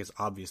 I guess,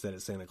 obvious that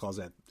it's Santa Claus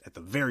at the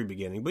very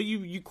beginning, but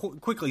you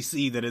quickly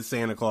see that it's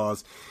Santa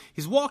Claus.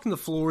 He's walking the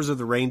floors of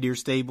the reindeer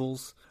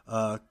stables,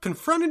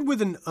 confronted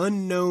with an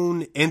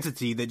unknown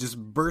entity that just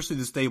bursts through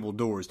the stable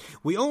doors.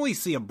 We only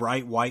see a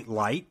bright white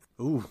light.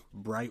 Ooh,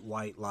 bright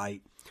white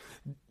light.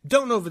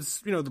 Don't know if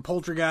it's, the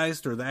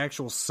poltergeist or the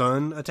actual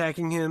sun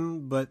attacking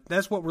him, but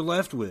that's what we're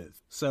left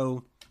with.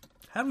 So,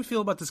 how do we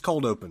feel about this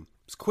cold open?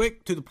 It's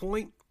quick, to the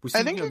point. We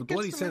see, the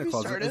bloody Santa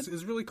Claus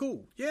is really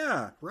cool.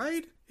 Yeah,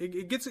 right?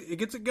 It gets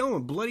it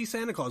going. Bloody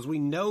Santa Claus. We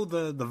know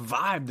the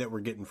vibe that we're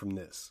getting from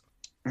this.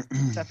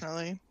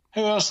 Definitely.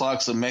 Who else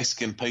likes the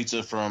Mexican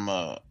pizza from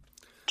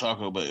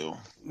Taco Bell?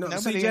 No,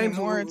 nobody James,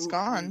 anymore. It's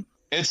gone.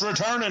 It's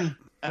returning.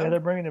 Yeah, they're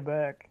bringing it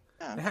back.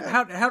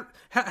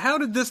 How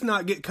did this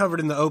not get covered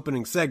in the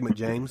opening segment,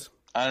 James?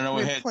 I don't know.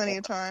 We had plenty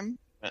of time.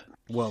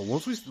 Well,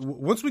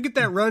 once we get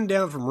that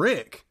rundown from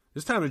Rick,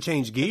 it's time to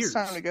change gears. It's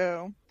time to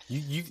go.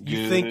 You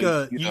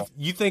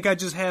think I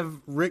just have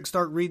Rick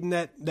start reading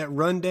that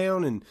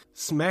rundown and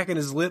smacking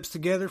his lips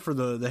together for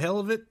the hell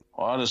of it?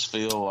 Well, I just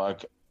feel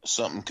like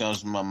something comes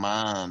to my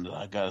mind.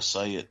 I gotta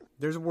say it.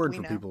 There's a word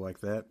for people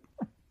like that.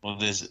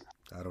 What is it?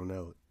 I don't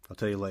know. I'll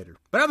tell you later.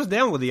 But I was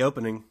down with the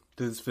opening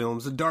to this film.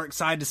 It's a dark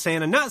side to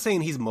Santa. Not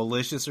saying he's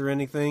malicious or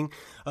anything,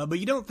 but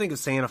you don't think of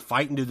Santa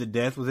fighting to the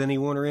death with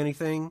anyone or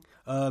anything.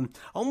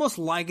 Almost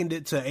likened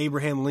it to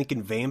Abraham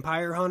Lincoln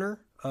Vampire Hunter.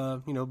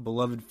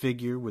 beloved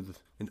figure with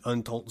an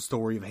untold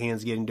story of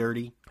hands getting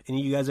dirty. Any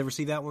of you guys ever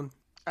see that one?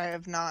 I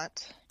have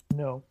not.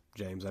 No.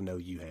 James, I know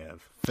you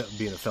have.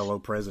 Being a fellow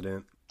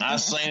president. I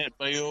seen it,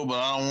 Bill, but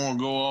I don't want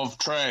to go off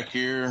track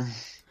here.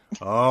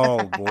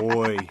 Oh,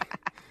 boy.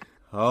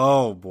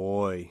 Oh,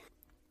 boy.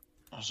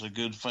 That's a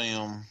good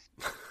film.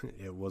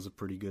 It was a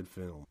pretty good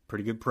film.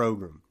 Pretty good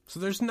program. So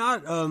there's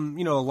not, a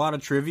lot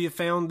of trivia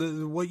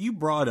found. What you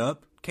brought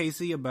up,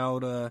 Casey,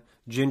 about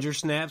Ginger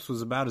Snaps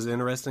was about as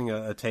interesting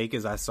a take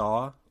as I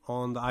saw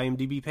on the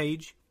IMDb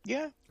page.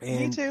 Yeah, And,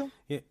 me too.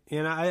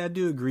 And I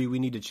do agree we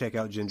need to check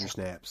out Ginger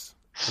Snaps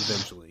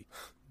eventually.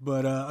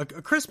 But a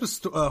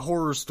Christmas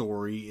horror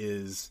story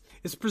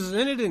it's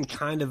presented in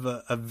kind of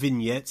a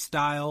vignette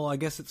style, I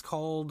guess it's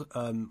called,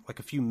 like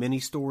a few mini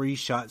stories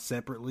shot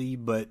separately,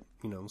 but,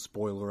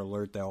 spoiler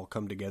alert, they all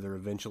come together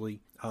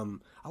eventually.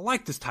 I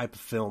like this type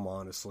of film,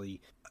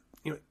 honestly.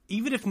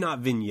 Even if not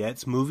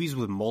vignettes, movies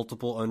with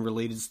multiple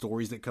unrelated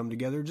stories that come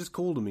together are just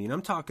cool to me. And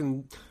I'm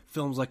talking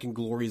films like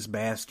Inglourious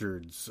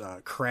Bastards,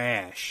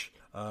 Crash.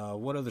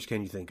 What others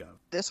can you think of?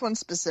 This one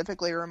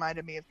specifically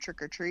reminded me of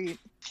Trick or Treat.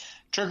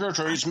 Trick or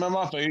treat, smell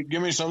my feet,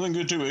 give me something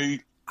good to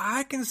eat.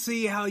 I can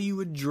see how you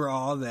would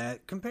draw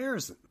that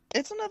comparison.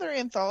 It's another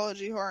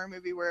anthology horror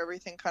movie where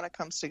everything kind of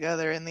comes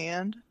together in the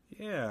end.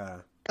 Yeah.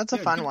 That's a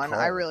fun good one. call.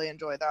 I really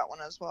enjoyed that one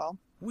as well.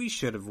 We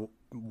should have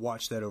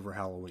watched that over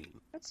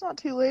Halloween. It's not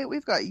too late.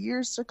 We've got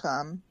years to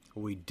come.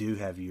 We do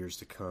have years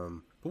to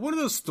come. But one of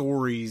those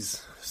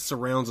stories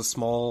surrounds a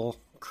small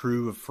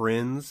crew of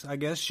friends, I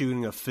guess,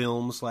 shooting a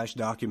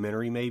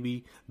film/documentary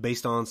maybe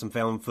based on some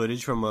found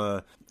footage from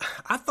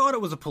I thought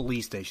it was a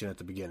police station at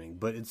the beginning,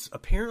 but it's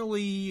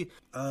apparently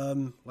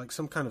like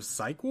some kind of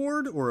psych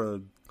ward or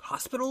a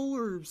hospital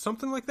or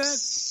something like that.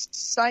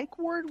 Psych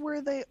ward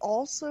where they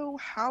also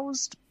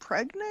housed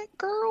pregnant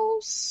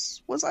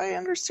girls? Was I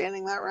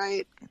understanding that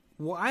right?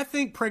 Well, I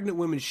think pregnant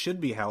women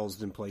should be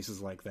housed in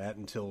places like that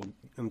until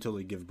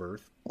they give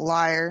birth.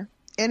 Liar.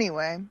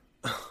 Anyway.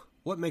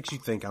 What makes you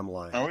think I'm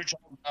lying? Are we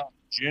talking about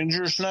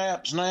Ginger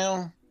Snaps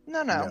now?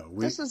 No.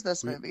 This is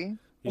this movie.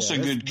 That's Yeah, a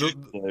good the-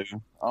 cookie,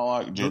 though. I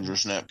like Ginger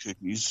Snap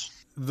cookies.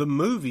 The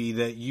movie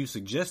that you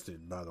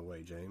suggested, by the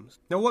way, James.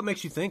 Now, what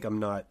makes you think I'm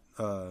not,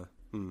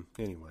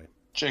 anyway.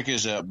 Check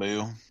this out,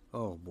 Bill.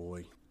 Oh,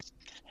 boy.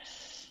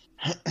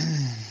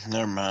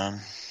 Never mind.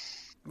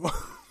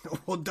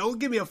 Well, don't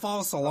give me a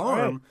false alarm.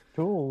 All right,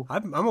 cool.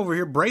 I'm over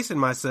here bracing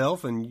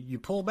myself, and you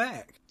pull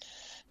back.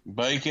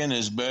 Bacon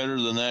is better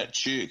than that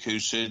chick who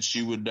said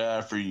she would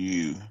die for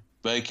you.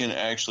 Bacon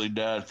actually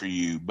died for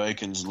you.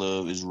 Bacon's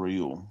love is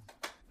real.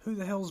 Who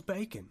the hell's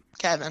Bacon?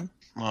 Kevin.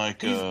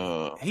 Like,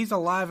 He's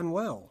alive and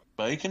well.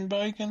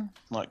 bacon?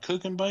 Like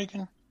cooking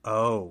bacon?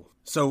 Oh.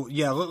 So,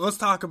 yeah, let's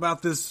talk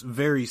about this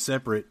very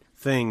separate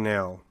thing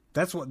now.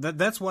 That's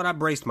what I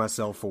braced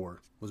myself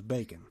for, was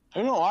bacon.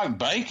 Who don't like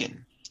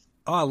bacon?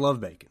 Oh, I love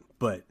bacon.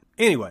 But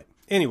anyway,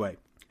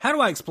 how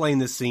do I explain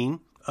this scene?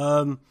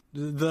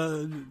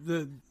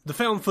 The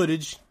found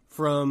footage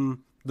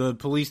from the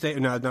police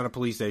station, no, not a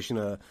police station,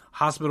 a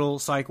hospital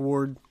psych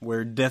ward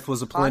where death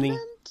was aplenty.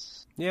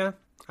 Convent? Yeah,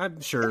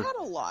 I'm sure. It had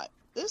a lot.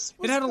 This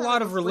was It had a kind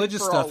lot of of a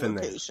religious free-for-all stuff in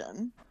there.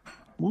 location.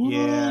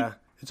 Yeah,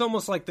 it's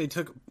almost like they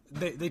took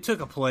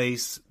a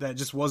place that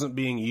just wasn't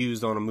being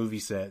used on a movie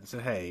set and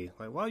said, "Hey,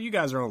 like, while you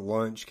guys are on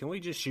lunch, can we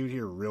just shoot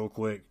here real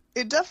quick?"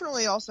 It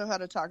definitely also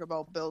had a Taco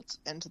Bell built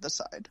into the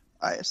side,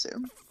 I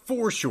assume.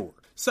 For sure.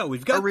 So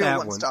we've got A real that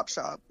one. one-stop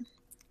shop.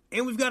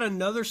 And we've got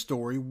another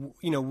story.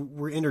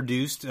 We're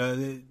introduced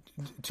to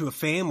a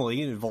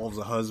family. It involves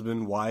a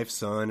husband, wife,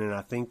 son, and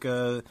I think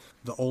the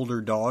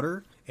older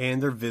daughter.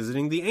 And they're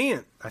visiting the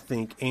aunt, I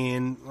think.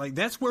 And like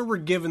that's where we're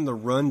given the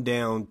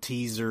rundown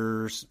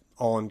teasers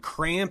on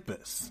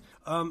Krampus.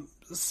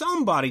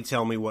 Somebody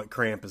tell me what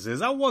Krampus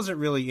is. I wasn't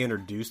really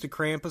introduced to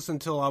Krampus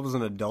until I was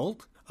an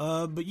adult.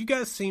 But you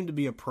guys seem to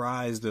be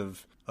apprised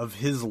of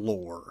his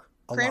lore.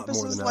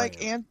 Krampus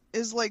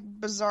is like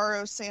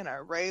Bizarro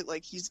Santa, right?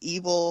 Like he's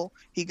evil.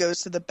 He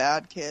goes to the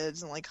bad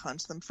kids and like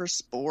hunts them for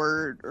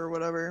sport or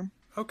whatever.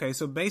 Okay,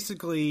 so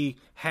basically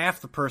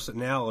half the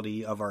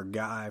personality of our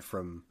guy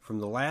from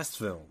the last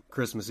film,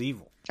 Christmas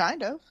Evil.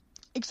 Kind of.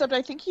 Except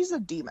I think he's a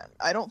demon.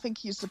 I don't think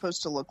he's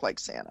supposed to look like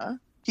Santa.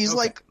 He's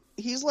Okay.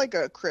 he's like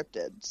a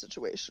cryptid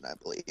situation, I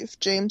believe.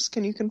 James,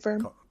 can you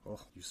confirm? Oh,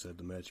 you said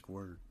the magic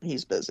word.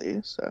 He's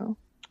busy, so.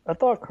 I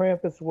thought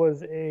Krampus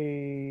was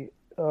a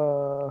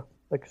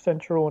like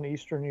Central and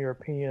Eastern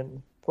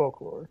European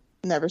folklore.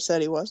 Never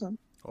said he wasn't.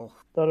 Oh,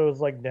 Thought it was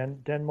like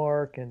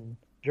Denmark and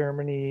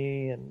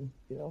Germany and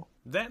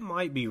that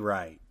might be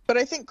right. But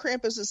I think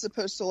Krampus is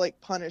supposed to like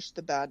punish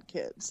the bad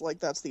kids. Like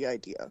that's the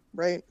idea,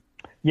 right?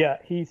 Yeah,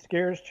 he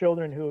scares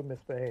children who have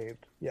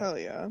misbehaved. Yeah. Hell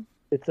yeah.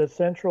 It's a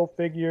central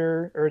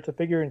figure, or it's a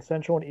figure in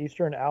Central and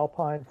Eastern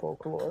Alpine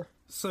folklore.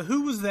 So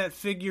who was that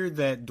figure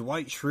that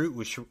Dwight Schrute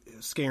was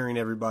scaring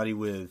everybody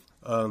with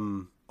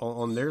on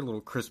their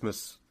little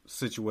Christmas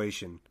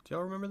situation? Do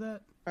y'all remember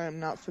that? I'm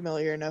not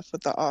familiar enough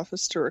with The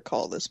Office to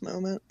recall this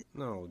moment.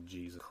 Oh,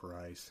 Jesus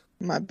Christ.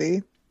 Might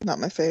be. Not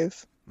my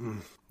fave.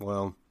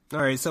 Well, All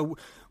right, so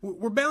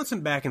we're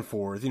bouncing back and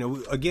forth. You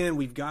know, again,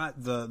 we've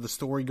got the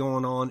story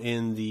going on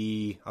in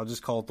the, I'll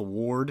just call it the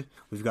ward.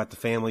 We've got the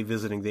family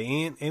visiting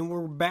the aunt, and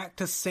we're back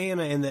to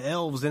Santa and the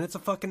elves, and it's a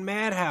fucking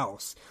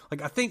madhouse.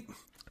 Like, I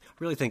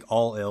really think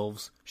all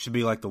elves should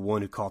be like the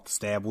one who caught the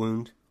stab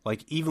wound.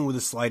 Like, even with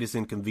the slightest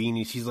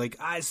inconvenience, he's like,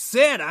 I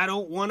said I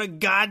don't want a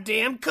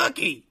goddamn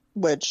cookie.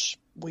 Which,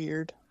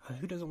 weird.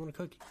 Who doesn't want a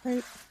cookie?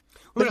 Right.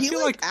 Well, But I he,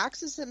 feel like,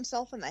 axes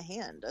himself in the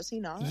hand, does he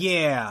not?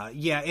 Yeah,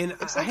 and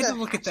It's I like had to a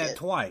look at that hatchet.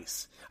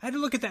 twice.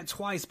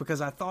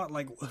 Because I thought,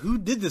 like, who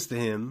did this to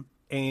him?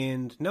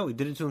 And no, he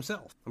did it to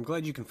himself. I'm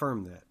glad you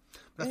confirmed that.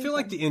 But I feel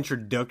like the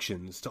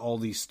introductions to all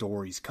these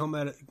stories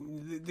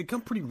they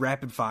come pretty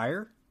rapid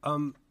fire.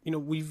 You know,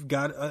 we've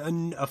got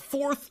a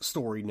fourth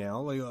story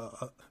now.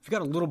 We've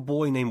got a little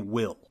boy named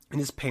Will, and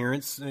his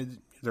parents,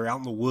 they're out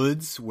in the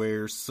woods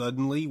where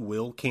suddenly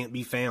Will can't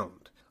be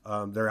found.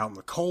 They're out in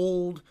the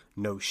cold,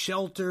 no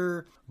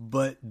shelter,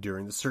 but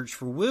during the search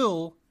for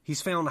Will,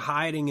 he's found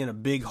hiding in a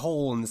big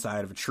hole in the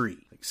side of a tree.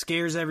 It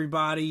scares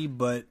everybody,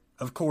 but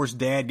of course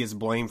Dad gets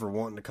blamed for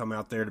wanting to come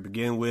out there to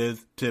begin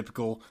with,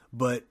 typical.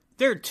 But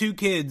there are two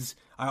kids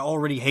I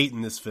already hate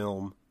in this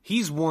film.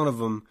 He's one of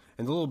them,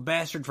 and the little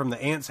bastard from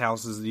the aunt's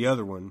house is the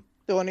other one.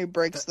 The one who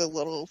breaks the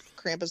little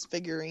Krampus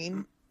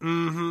figurine.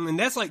 Mm-hmm, and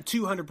that's like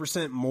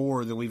 200%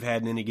 more than we've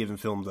had in any given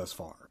film thus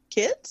far.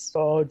 Kids?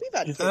 Oh, We've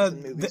had kids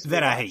in movies.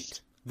 That we I watched.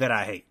 hate. That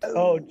I hate.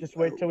 Oh, just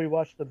wait till we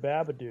watch the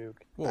Babadook.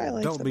 Whoa, I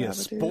like don't the be a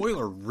Babadook.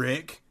 spoiler,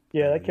 Rick.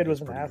 Yeah, that kid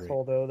was an pretty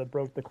asshole though that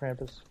broke the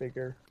Krampus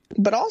figure.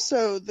 But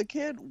also, the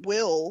kid,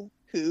 Will,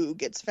 who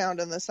gets found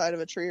on the side of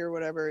a tree or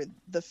whatever,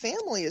 the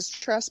family is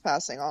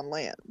trespassing on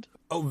land.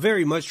 Oh,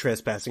 very much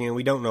trespassing, and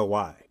we don't know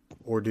why.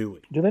 Or do we?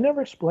 Do they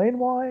never explain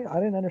why? I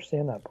didn't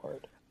understand that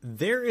part.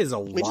 There is a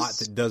lot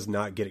that does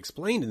not get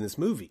explained in this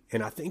movie,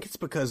 and I think it's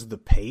because the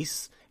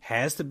pace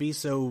has to be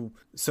so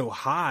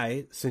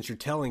high since you're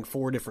telling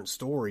 4 different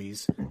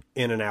stories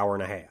in an hour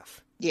and a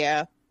half.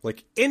 Yeah.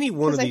 Like, any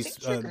one of 'Cause I these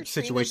think Trick or Treat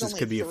situations is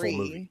could be a only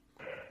full 3.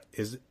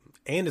 movie.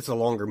 And it's a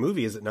longer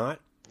movie, is it not?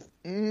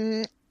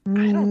 I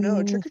don't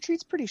know. Trick or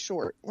Treat's pretty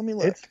short. Let me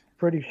look. It's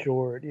pretty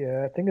short.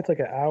 Yeah, I think it's like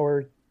an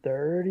hour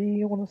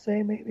 30. I want to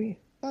say maybe.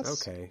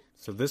 Okay,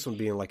 so this one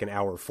being like an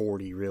hour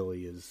 40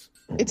 really is...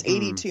 It's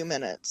 82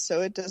 minutes,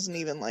 so it doesn't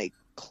even like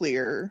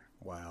clear.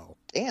 Wow.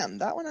 Damn,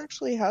 that one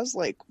actually has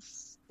like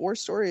 4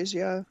 stories.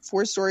 Yeah,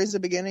 4 stories, a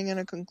beginning and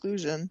a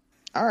conclusion.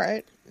 All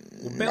right,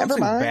 never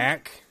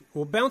mind.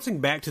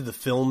 Bouncing back to the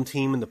film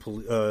team in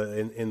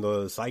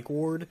the psych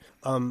ward,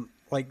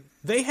 like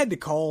they had to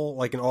call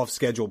like an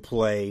off-schedule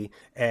play,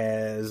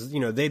 as you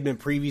know they'd been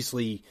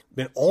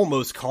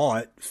almost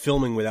caught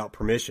filming without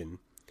permission.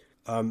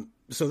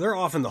 So they're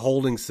off in the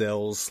holding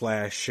cells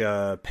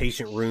 /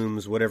 patient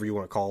rooms, whatever you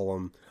want to call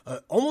them.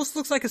 Almost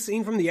looks like a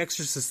scene from The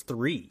Exorcist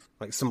 3,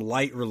 like some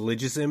light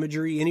religious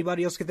imagery.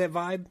 Anybody else get that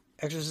vibe?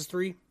 Exorcist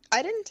 3?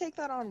 I didn't take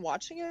that on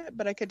watching it,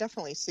 but I could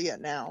definitely see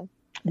it now.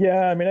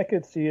 Yeah, I mean I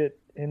could see it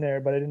in there,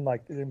 but it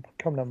didn't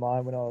come to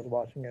mind when I was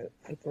watching it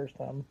the first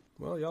time.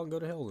 Well, y'all go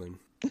to hell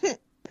then.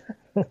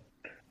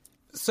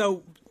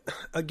 So,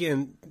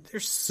 again,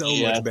 there's so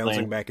much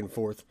bouncing back and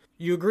forth.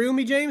 You agree with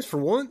me, James, for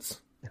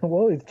once?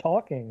 Well, he's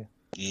talking.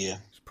 Yeah.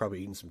 He's probably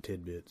eating some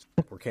tidbits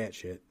or cat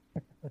shit.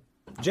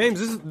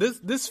 James,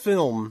 this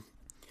film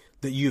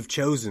that you've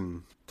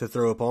chosen to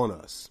throw upon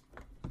us,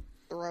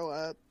 Throw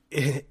up.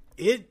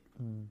 it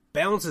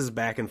bounces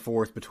back and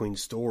forth between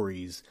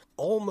stories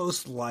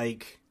almost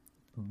like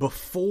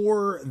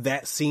before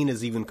that scene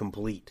is even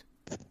complete.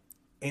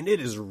 And it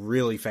is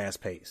really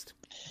fast paced.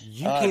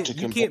 You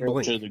can't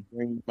blink. To the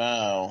Green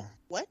Mile.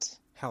 What?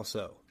 How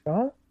so?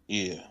 Huh?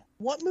 Yeah.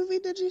 What movie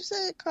did you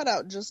say? It cut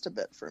out just a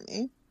bit for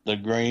me. The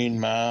Green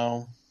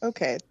Mile.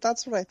 Okay,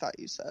 that's what I thought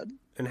you said.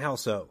 And how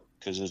so?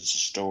 Because it's a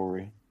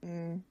story.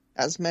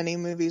 As many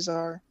movies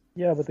are.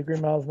 Yeah, but The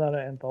Green Mile is not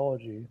an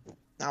anthology.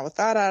 Not with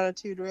that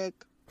attitude,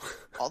 Rick.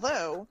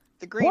 Although,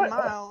 The Green What?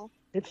 Mile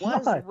It's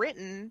was not.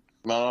 written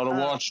I ought to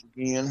watch it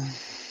again.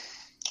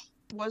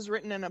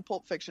 in a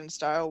Pulp Fiction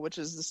style, which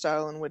is the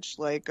style in which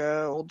like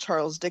old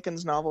Charles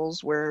Dickens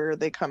novels, where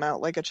they come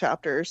out like a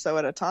chapter or so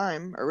at a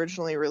time,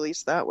 originally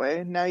released that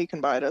way. Now you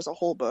can buy it as a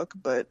whole book,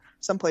 but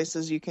some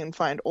places you can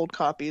find old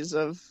copies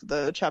of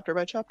the chapter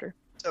by chapter.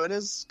 So it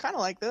is kind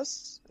of like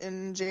this.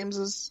 In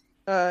James's,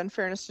 in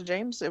fairness to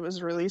James, it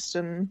was released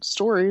in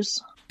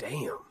stories.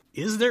 Damn.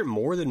 Is there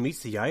more than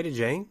meets the eye to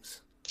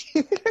James?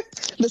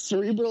 The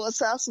cerebral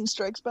assassin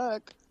strikes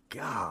back.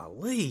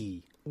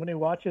 Golly. When he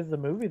watches the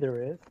movie,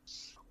 there is.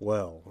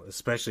 Well,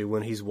 especially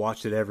when he's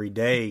watched it every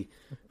day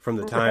from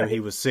the time he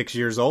was 6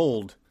 years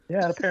old.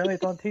 Yeah, and apparently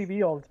it's on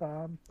TV all the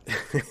time.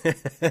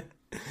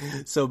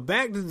 So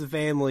back to the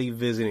family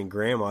visiting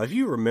Grandma. If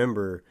you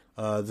remember,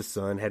 the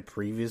son had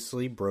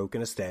previously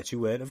broken a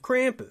statuette of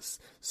Krampus.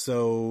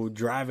 So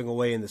driving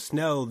away in the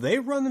snow, they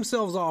run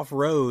themselves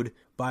off-road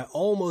by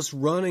almost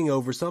running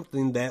over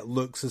something that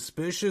looks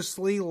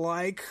suspiciously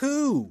like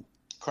who?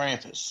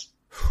 Krampus.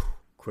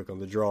 Quick on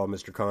the draw,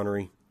 Mr.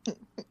 Connery.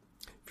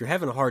 If you're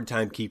having a hard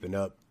time keeping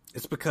up,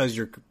 it's because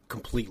you're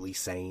completely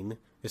sane.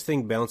 This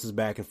thing bounces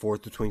back and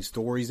forth between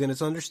stories, and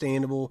it's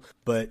understandable.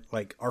 But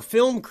like our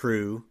film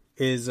crew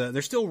is,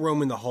 they're still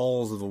roaming the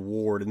halls of the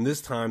ward, and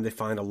this time they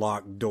find a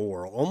locked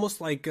door, almost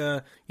like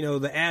the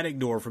attic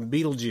door from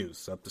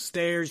Beetlejuice. Up the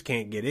stairs,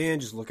 can't get in,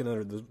 just looking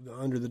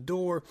under the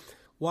door.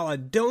 While I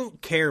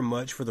don't care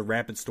much for the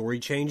rapid story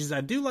changes,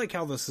 I do like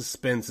how the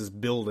suspense is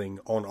building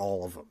on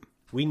all of them.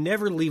 We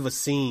never leave a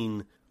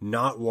scene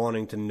not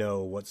wanting to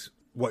know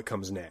what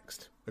comes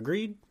next.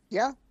 Agreed?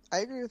 Yeah,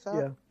 I agree with that.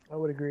 Yeah, I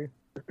would agree.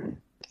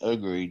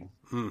 Agreed.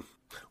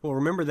 Well,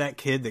 remember that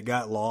kid that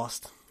got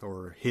lost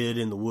or hid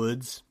in the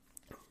woods?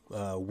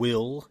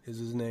 Will is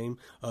his name.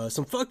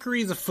 Some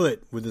fuckery is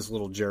afoot with this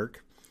little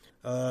jerk.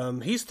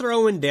 He's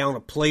throwing down a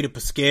plate of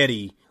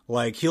pescetti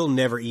like he'll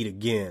never eat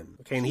again.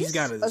 Okay, and he's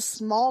got a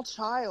small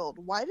child.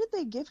 Why did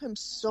they give him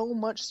so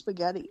much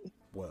spaghetti?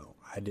 Well,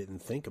 I didn't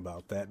think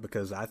about that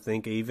because I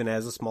think even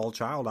as a small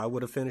child, I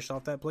would have finished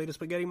off that plate of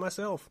spaghetti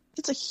myself.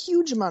 It's a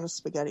huge amount of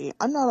spaghetti.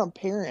 I'm not a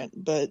parent,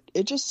 but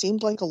it just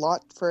seemed like a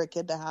lot for a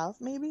kid to have,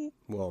 maybe.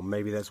 Well,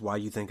 maybe that's why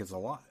you think it's a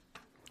lot.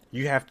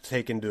 You have to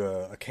take into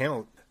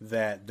account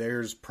that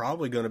there's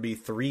probably going to be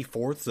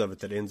 3/4 of it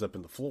that ends up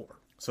in the floor.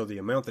 So the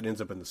amount that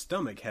ends up in the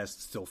stomach has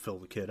to still fill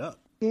the kid up.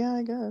 Yeah,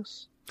 I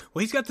guess.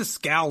 Well, he's got this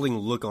scowling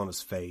look on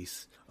his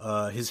face.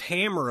 His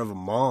hammer of a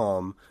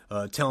mom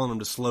telling him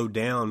to slow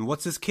down.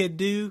 What's this kid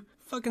do?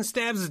 Fucking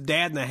stabs his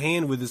dad in the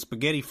hand with his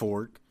spaghetti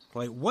fork.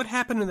 Like, what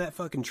happened to that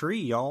fucking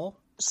tree, y'all?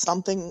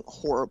 Something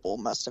horrible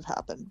must have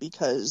happened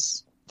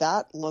because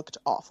that looked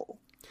awful.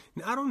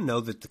 Now, I don't know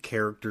that the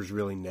character's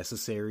really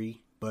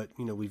necessary, but,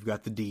 we've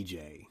got the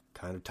DJ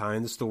kind of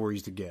tying the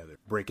stories together,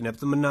 breaking up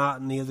the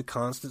monotony of the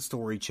constant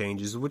story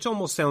changes, which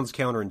almost sounds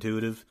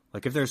counterintuitive.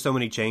 Like, if there's so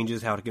many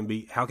changes, how can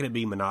it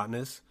be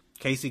monotonous?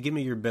 Casey, give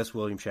me your best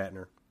William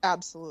Shatner.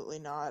 Absolutely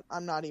not.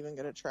 I'm not even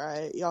going to try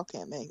it. Y'all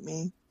can't make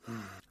me.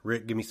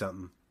 Rick, give me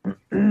something.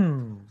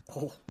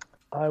 Oh.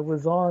 I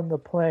was on the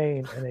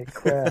plane and it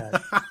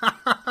crashed.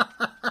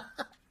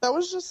 That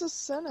was just a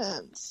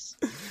sentence.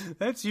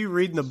 That's you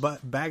reading the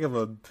back of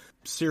a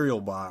cereal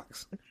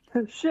box.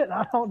 Shit,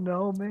 I don't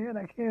know, man.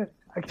 I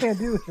can't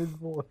do his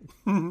voice.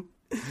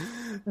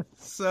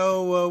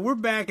 So we're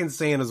back in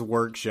Santa's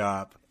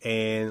workshop,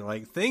 and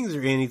like things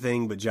are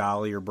anything but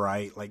jolly or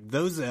bright. Like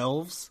those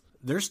elves,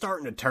 they're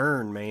starting to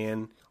turn,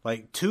 man.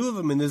 Like 2 of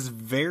them in this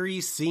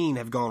very scene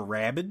have gone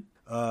rabid,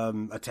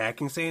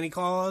 attacking Santa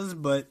Claus,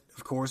 but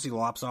of course he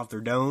lops off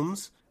their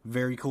domes.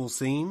 Very cool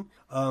scene.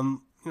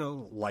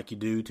 Like you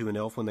do to an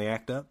elf when they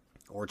act up,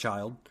 or a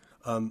child.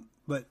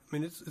 But I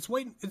mean, it's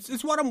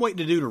what I'm waiting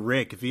to do to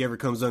Rick if he ever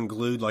comes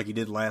unglued like he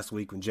did last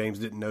week when James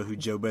didn't know who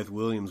Jo Beth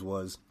Williams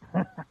was.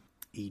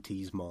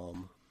 E.T.'s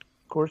mom.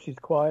 Of course, she's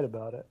quiet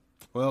about it.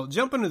 Well,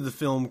 jumping to the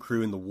film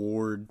crew in the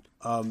ward,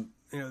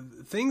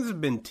 things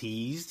have been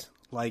teased.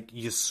 Like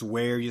you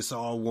swear you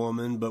saw a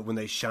woman, but when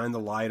they shine the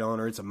light on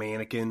her, it's a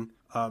mannequin.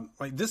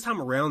 Like this time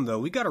around, though,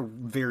 we got a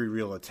very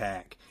real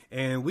attack,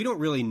 and we don't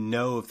really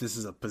know if this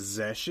is a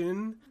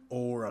possession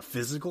or a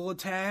physical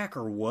attack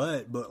or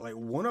what. But like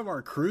one of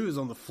our crew is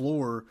on the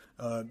floor,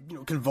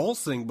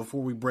 convulsing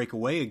before we break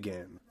away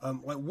again.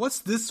 Like what's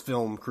this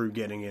film crew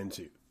getting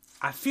into?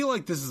 I feel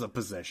like this is a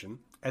possession.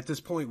 At this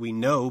point, we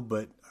know,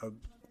 but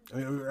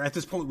at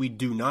this point, we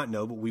do not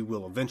know, but we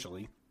will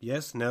eventually.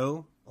 Yes,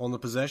 no, on the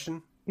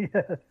possession.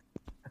 Yes.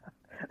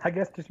 I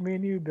guess just me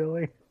and you,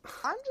 Billy.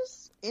 I'm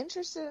just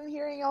interested in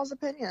hearing y'all's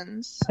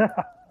opinions.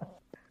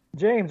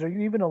 James, are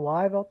you even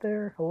alive out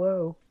there?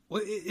 Hello?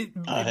 Well, it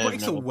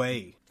breaks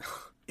away.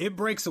 It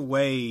breaks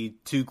away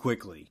too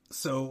quickly.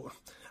 So,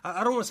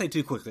 I don't want to say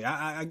too quickly.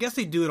 I guess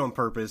they do it on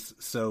purpose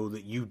so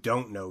that you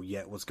don't know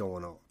yet what's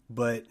going on.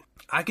 But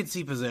I could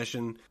see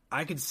possession.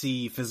 I could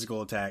see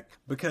physical attack.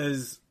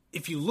 Because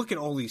if you look at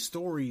all these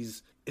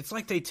stories, it's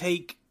like they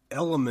take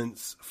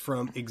elements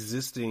from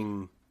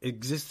existing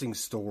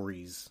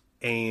stories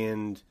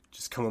and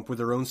just come up with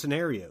their own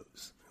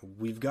scenarios.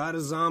 We've got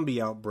a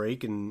zombie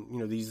outbreak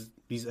and,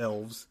 these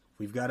elves.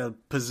 We've got a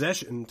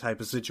possession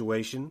type of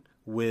situation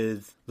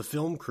with the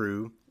film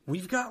crew.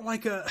 We've got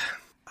like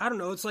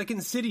it's like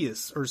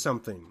Insidious or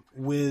something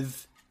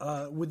with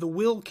the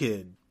Will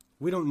kid.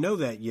 We don't know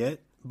that yet,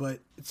 but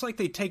it's like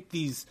they take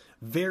these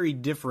very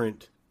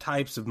different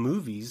types of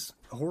movies,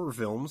 horror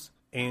films,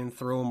 and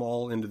throw them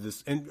all into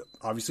this. And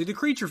obviously the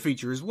creature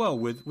feature as well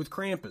with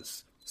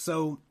Krampus.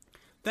 So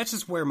that's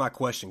just where my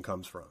question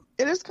comes from.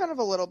 It is kind of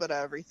a little bit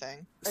of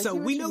everything. I see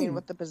what you mean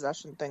with the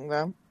possession thing,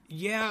 though.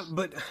 Yeah,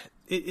 but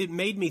it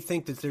made me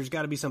think that there's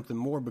got to be something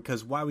more,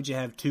 because why would you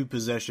have 2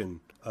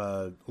 possession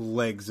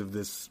legs of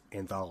this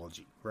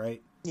anthology,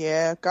 right?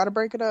 Yeah, got to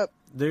break it up.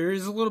 There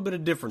is a little bit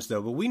of difference,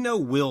 though, but we know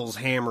Will's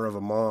hammer of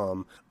a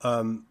mom.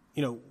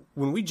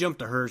 When we jump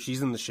to her,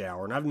 she's in the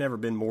shower, and I've never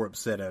been more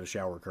upset at a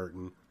shower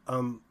curtain.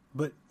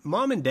 But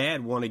mom and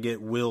dad want to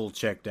get Will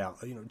checked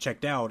out,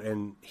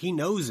 and he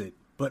knows it.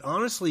 But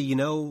honestly,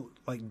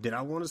 did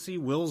I want to see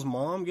Will's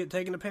mom get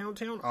taken to Pound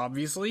Town?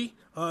 Obviously.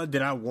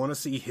 Did I want to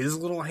see his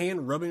little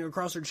hand rubbing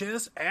across her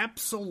chest?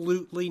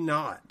 Absolutely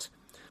not.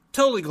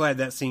 Totally glad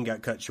that scene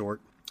got cut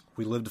short.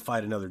 We live to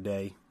fight another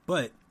day.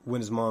 But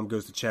when his mom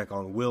goes to check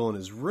on Will in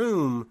his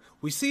room,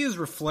 we see his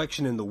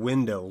reflection in the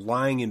window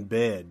lying in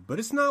bed. But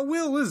it's not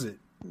Will, is it?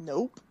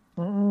 Nope.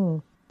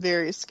 Mm-mm.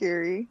 Very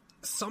scary.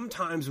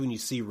 Sometimes when you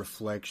see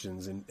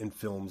reflections in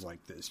films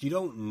like this, you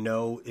don't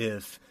know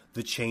if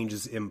the change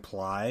is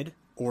implied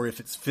or if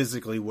it's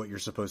physically what you're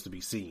supposed to be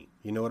seeing.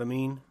 You know what I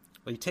mean?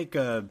 Like, take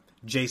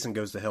Jason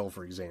Goes to Hell,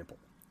 for example.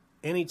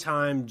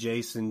 Anytime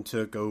Jason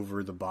took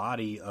over the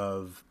body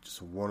of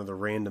just one of the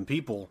random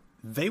people,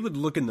 they would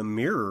look in the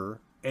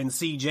mirror and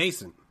see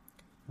Jason.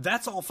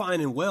 That's all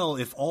fine and well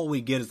if all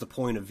we get is the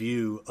point of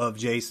view of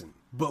Jason.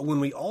 But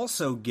when we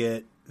also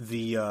get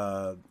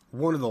the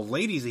one of the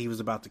ladies that he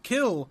was about to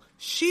kill,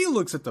 she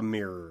looks at the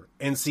mirror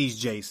and sees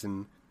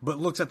Jason, but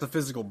looks at the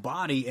physical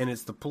body and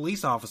it's the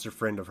police officer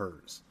friend of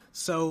hers.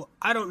 So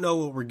I don't know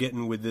what we're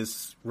getting with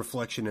this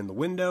reflection in the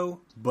window,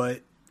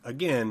 but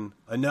again,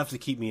 enough to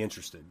keep me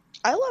interested.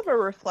 I love a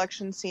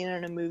reflection scene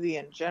in a movie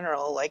in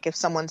general. Like if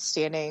someone's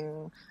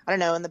standing, I don't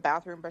know, in the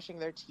bathroom brushing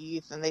their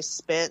teeth and they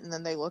spit and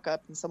then they look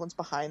up and someone's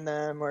behind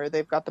them, or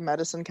they've got the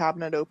medicine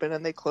cabinet open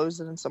and they close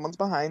it and someone's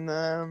behind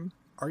them.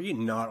 Are you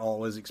not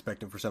always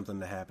expecting for something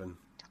to happen?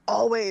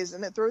 Always,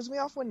 and it throws me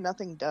off when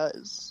nothing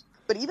does.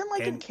 But even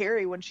like in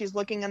Carrie, when she's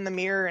looking in the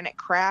mirror and it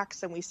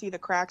cracks and we see the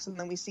cracks and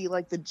then we see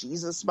like the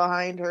Jesus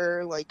behind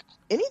her, like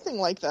anything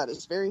like that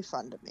is very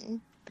fun to me.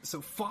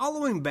 So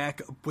following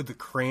back up with the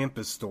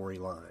Krampus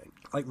storyline,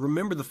 like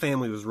remember the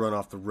family was run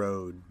off the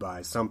road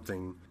by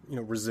something,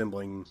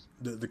 resembling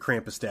the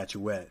Krampus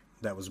statuette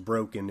that was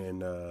broken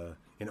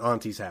in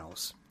Auntie's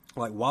house.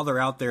 Like while they're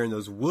out there in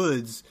those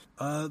woods,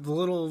 the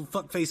little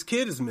fuckface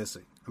kid is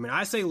missing. I mean,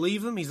 I say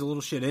leave him. He's a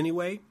little shit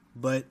anyway,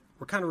 but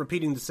we're kind of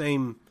repeating the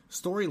same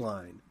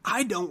storyline.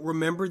 I don't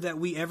remember that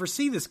we ever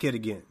see this kid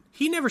again.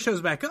 He never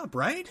shows back up,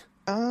 right?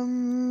 I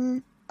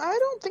don't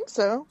think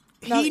so.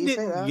 He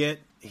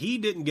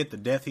didn't get the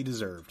death he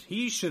deserved.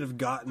 He should have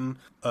gotten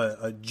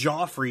a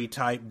Joffrey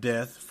type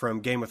death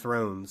from Game of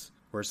Thrones,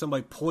 where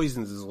somebody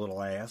poisons his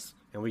little ass,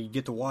 and we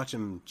get to watch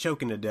him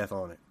choking to death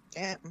on it.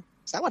 Damn,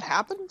 is that what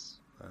happens?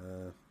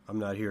 I'm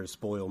not here to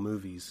spoil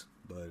movies,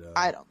 but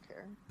I don't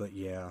care. But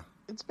yeah,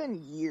 it's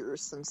been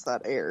years since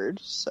that aired,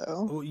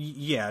 so well,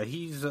 yeah,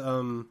 he was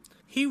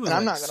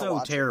like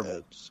so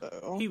terrible.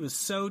 So. He was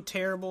so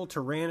terrible,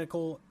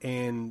 tyrannical,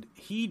 and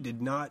he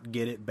did not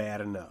get it bad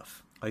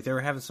enough. Like they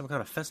were having some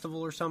kind of festival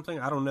or something.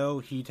 I don't know.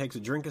 He takes a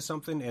drink of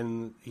something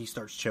and he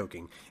starts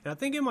choking. And I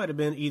think it might have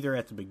been either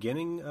at the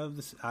beginning of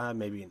this.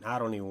 Maybe I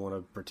don't even want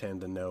to pretend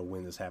to know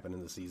when this happened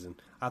in the season.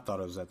 I thought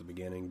it was at the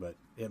beginning, but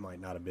it might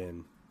not have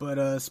been.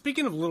 But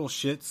speaking of little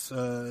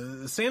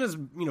shits, Santa's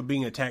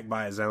being attacked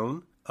by his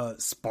own.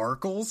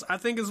 Sparkles, I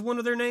think, is one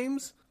of their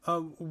names.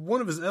 One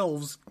of his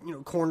elves,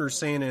 corners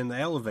Santa in the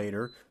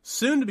elevator,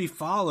 soon to be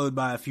followed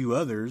by a few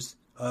others.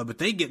 But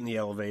they get in the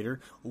elevator.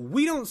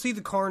 We don't see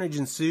the carnage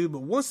ensue,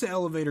 but once the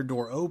elevator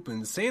door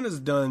opens, Santa's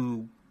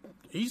done.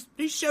 He's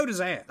showed his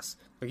ass.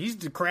 Like he's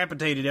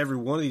decapitated every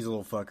one of these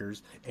little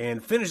fuckers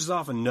and finishes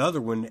off another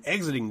one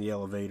exiting the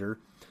elevator.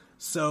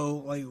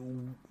 So like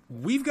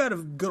we've got a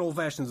good old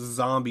fashioned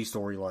zombie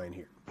storyline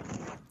here.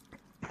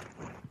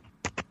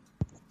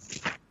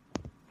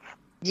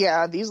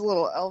 Yeah, these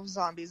little elf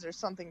zombies are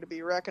something to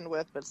be reckoned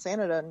with, but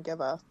Santa doesn't give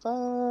a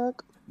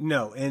fuck.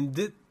 No, and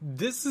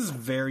this is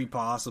very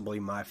possibly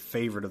my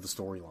favorite of the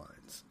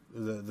storylines,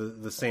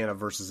 the Santa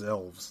versus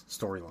elves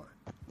storyline.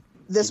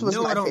 This was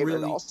my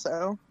favorite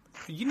also.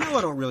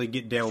 I don't really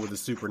get down with the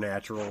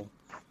supernatural,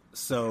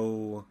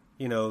 so,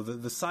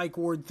 the psych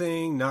ward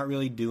thing, not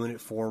really doing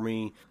it for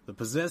me. The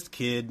possessed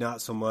kid,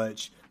 not so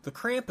much. The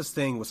Krampus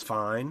thing was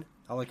fine.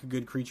 I like a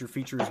good creature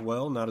feature as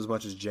well, not as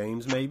much as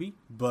James, maybe.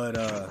 But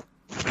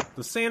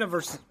the Santa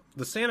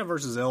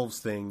versus elves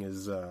thing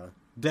is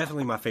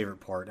definitely my favorite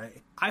part.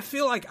 I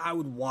feel like I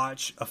would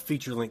watch a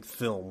feature-length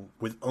film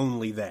with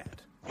only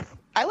that.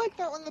 I like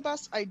that one the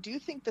best. I do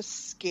think the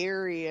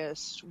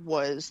scariest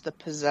was the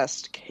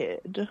possessed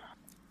kid.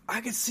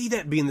 I could see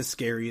that being the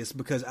scariest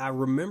because I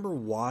remember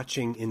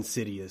watching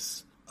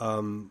Insidious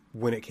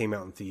when it came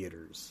out in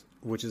theaters,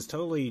 which is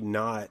totally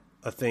not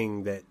a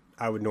thing that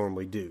I would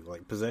normally do.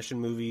 Like, possession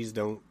movies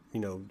don't,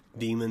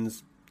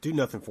 demons do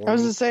nothing for me. I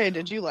was going to say,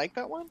 did you like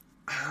that one?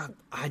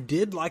 I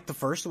did like the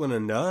first one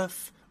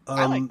enough.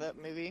 I like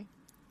that movie.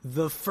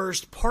 The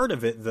first part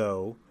of it,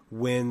 though,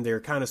 when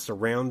they're kind of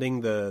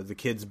surrounding the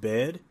kid's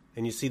bed,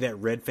 and you see that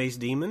red-faced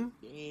demon,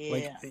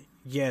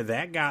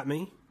 that got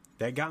me.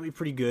 That got me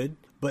pretty good.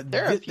 But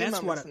there are a few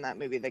moments in that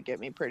movie that get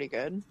me pretty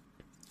good.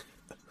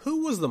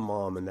 Who was the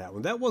mom in that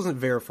one? That wasn't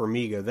Vera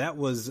Farmiga. That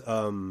was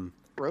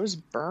Rose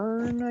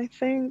Byrne, I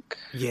think.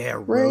 Yeah,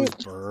 Rose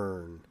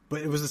Byrne.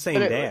 But it was the same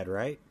dad,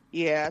 right?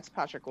 Yeah, it's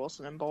Patrick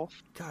Wilson in both.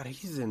 God,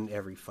 he's in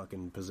every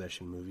fucking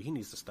possession movie. He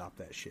needs to stop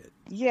that shit.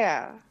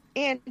 Yeah,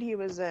 and he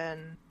was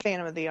in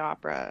Phantom of the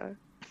Opera.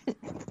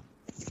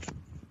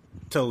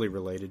 Totally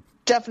related.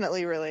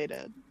 Definitely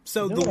related.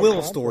 So the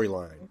Will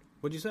storyline.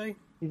 What'd you say?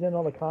 He's in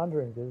all the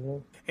Conjurings,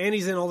 isn't he? And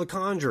he's in all the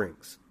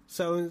Conjurings.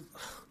 So,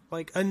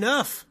 like,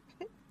 enough.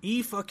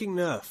 Fucking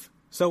enough.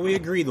 So we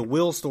agree the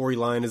Will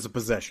storyline is a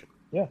possession.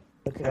 Yeah,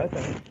 that's what I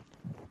think.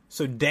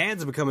 So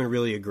Dad's becoming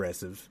really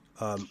aggressive.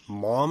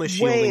 Mom is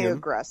shielding him. Way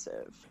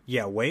aggressive.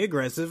 Yeah, way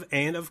aggressive.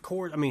 And of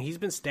course, I mean, he's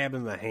been stabbed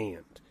in the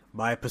hand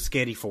by a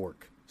Pescetti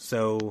fork.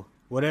 So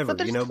whatever, But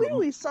there's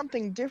clearly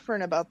something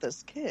different about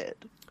this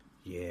kid.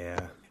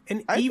 Yeah.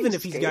 And I'd even be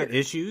if he's scared. got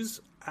issues,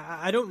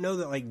 I don't know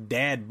that, like,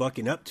 Dad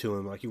bucking up to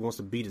him like he wants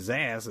to beat his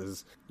ass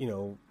is,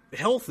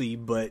 healthy,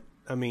 but,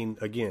 I mean,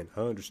 again,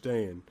 I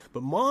understand.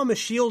 But Mom is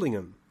shielding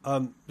him.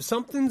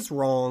 Something's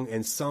wrong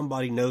and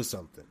somebody knows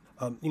something.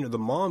 The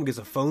mom gets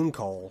a phone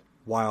call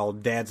while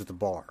Dad's at the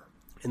bar.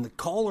 And the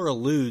caller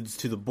alludes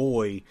to the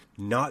boy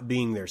not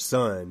being their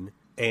son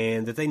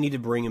and that they need to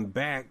bring him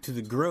back to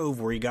the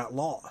grove where he got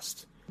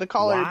lost. The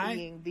caller Why?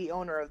 being the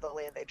owner of the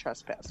land they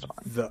trespassed on.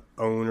 The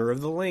owner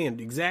of the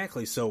land,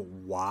 exactly. So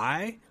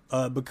why?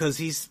 Because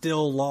he's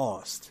still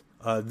lost.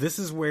 This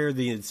is where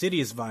the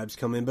Insidious vibes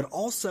come in, but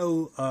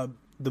also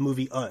the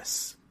movie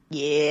Us.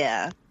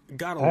 Yeah.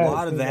 Got a I haven't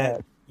lot of seen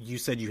that. You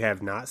said you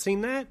have not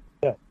seen that?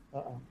 Yeah.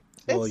 Well,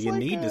 It's you like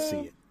need to see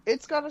it.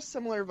 It's got a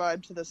similar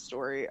vibe to this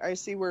story. I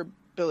see where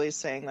Billy's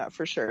saying that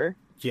for sure.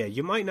 Yeah,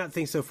 you might not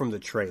think so from the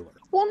trailer.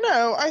 Well,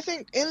 no, I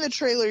think in the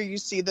trailer you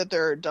see that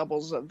there are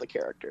doubles of the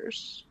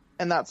characters.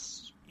 And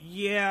that's...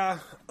 Yeah,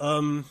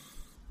 and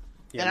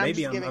I'm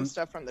maybe just giving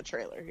stuff from the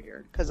trailer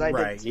here. Because I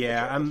right. didn't see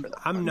Yeah, the trailer for that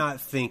I'm one. not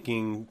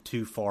thinking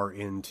too far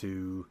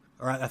into,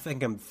 or I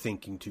think I'm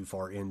thinking too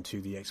far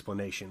into the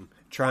explanation,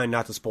 trying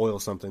not to spoil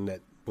something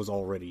that was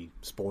already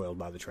spoiled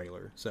by the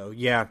trailer. So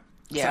yeah,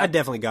 Yeah. So I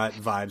definitely got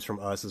vibes from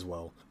Us as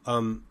well.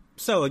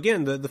 So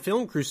again, the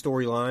film crew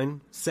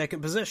storyline,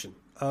 second possession.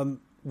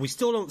 We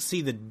still don't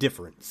see the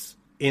difference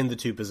in the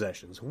two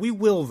possessions. We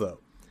will though,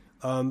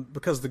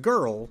 because the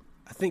girl,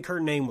 I think her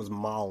name was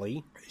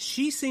Molly.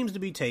 She seems to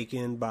be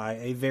taken by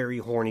a very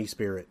horny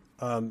spirit.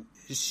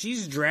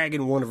 She's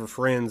dragging one of her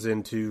friends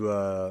into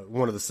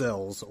one of the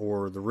cells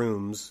or the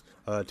rooms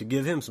to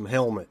give him some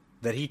helmet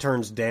that he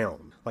turns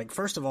down. Like,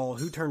 first of all,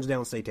 who turns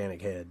down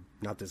Satanic Head?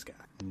 Not this guy.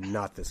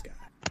 Not this guy.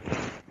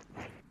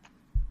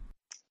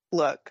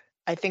 Look,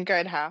 I think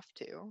I'd have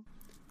to.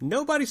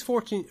 Nobody's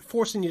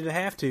forcing you to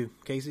have to,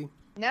 Casey.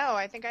 No,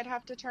 I think I'd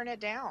have to turn it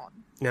down.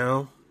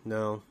 No.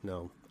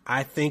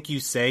 I think you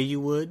say you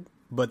would,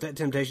 but that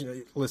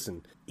temptation...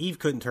 Listen, Eve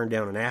couldn't turn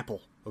down an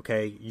apple,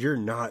 okay? You're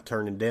not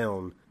turning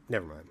down...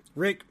 Never mind.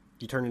 Rick,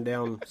 you turning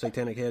down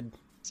Satanic Head?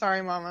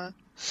 Sorry, Mama.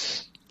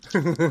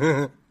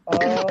 I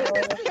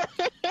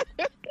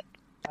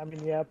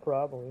mean, yeah,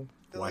 probably.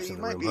 Wife's Billy, in you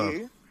the might room,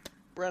 be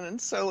running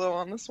solo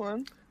on this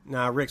one.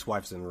 Nah, Rick's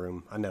wife's in the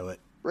room. I know it.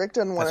 Rick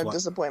doesn't want That's to what-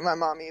 disappoint my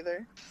mom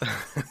either.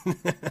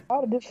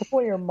 How to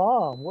disappoint your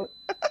mom? What?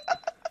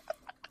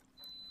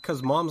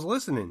 Because Mom's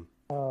listening.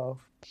 Oh,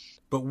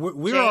 But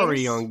we're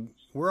James?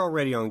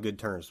 already on good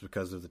terms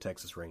because of the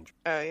Texas Ranger.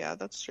 Oh, yeah,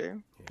 that's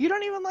true. You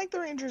don't even like the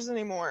Rangers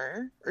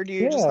anymore. Or do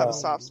you just have Yeah. a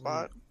soft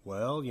spot?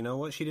 Well, you know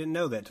what? She didn't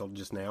know that till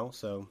just now,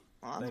 so...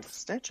 Well, I'm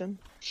Thanks. snitching.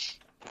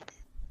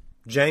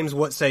 James,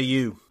 what say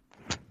you?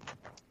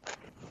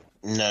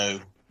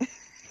 No.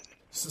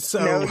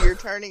 So... No, you're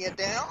turning it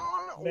down?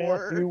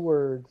 man, few Or...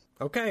 words.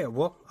 Okay,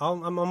 well,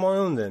 I'm on my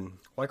own then,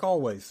 like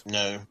always.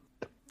 No.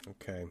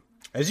 Okay.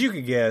 As you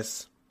could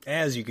guess,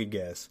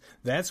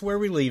 that's where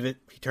we leave it.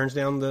 He turns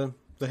down the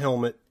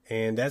helmet,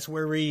 and that's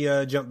where we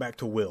jump back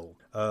to Will.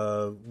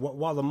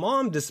 While the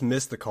mom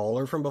dismissed the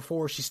caller from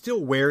before, she's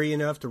still wary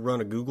enough to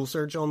run a Google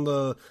search on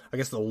the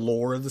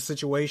lore of the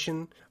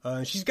situation.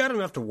 She's got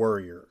enough to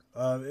worry her.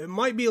 It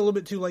might be a little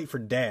bit too late for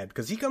Dad,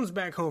 because he comes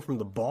back home from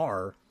the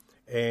bar,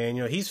 and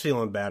he's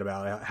feeling bad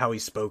about how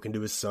he's spoken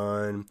to his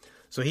son.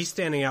 So he's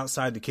standing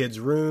outside the kid's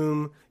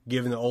room,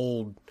 giving the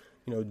old,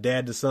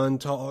 dad to son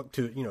talk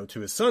to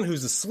his son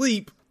who's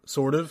asleep,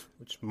 sort of.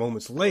 Which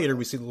moments later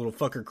we see the little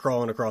fucker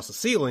crawling across the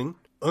ceiling,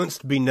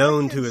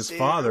 unbeknown to his see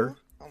father. him.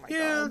 Oh my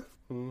Yeah.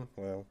 God.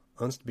 Well,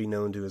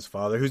 unbeknown to his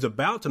father, who's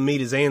about to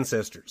meet his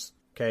ancestors.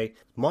 Okay,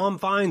 mom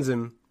finds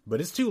him, but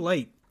it's too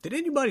late. Did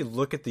anybody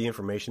look at the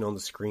information on the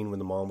screen when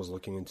the mom was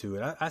looking into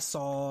it? I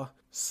saw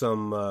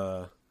some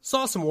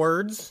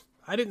words.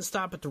 I didn't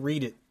stop it to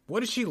read it. What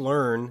did she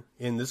learn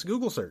in this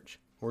Google search?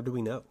 Or do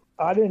we know?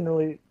 I don't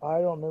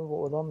remember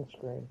what was on the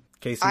screen.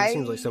 Casey, it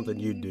seems like something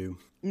you'd do.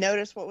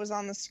 Notice what was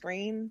on the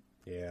screen?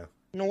 Yeah.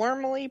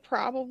 Normally,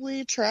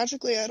 probably,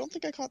 tragically, I don't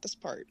think I caught this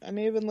part. I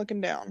may have been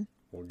looking down.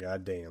 Well,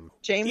 goddamn.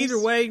 James? Either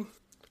way.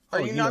 Are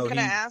oh, you not know, going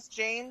to he- ask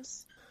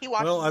James? He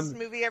watches Well, this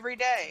movie every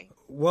day.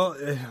 Well,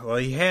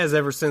 he has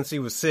ever since he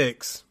was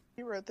 6.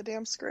 He wrote the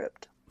damn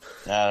script.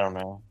 I don't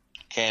know.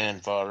 Cannon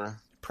fodder.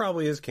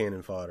 Probably is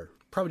cannon fodder.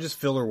 Probably just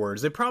filler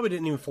words. They probably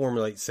didn't even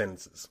formulate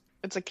sentences.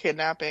 It's a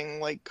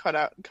kidnapping,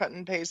 cut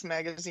and paste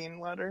magazine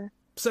letter.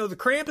 So the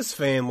Krampus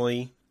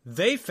family,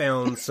 they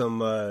found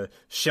some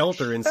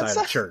shelter inside That's a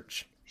not-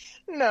 church.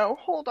 No,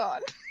 hold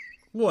on.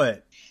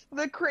 What?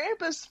 The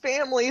Krampus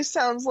family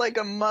sounds like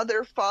a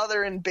mother,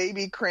 father, and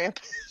baby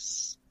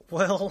Krampus.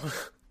 Well,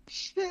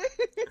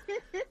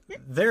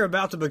 they're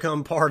about to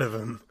become part of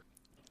him.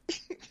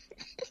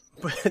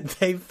 but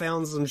they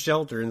found some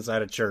shelter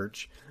inside a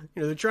church.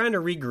 You know, they're trying to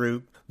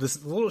regroup.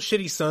 This little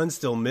shitty son's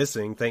still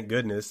missing, thank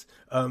goodness.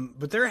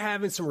 But they're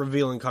having some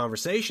revealing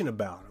conversation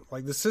about him.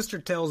 Like, the sister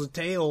tells a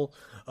tale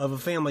of a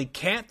family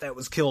cat that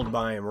was killed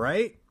by him,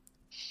 right?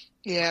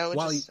 Yeah, which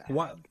while is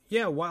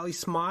he, while he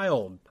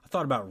smiled. I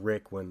thought about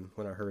Rick when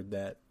I heard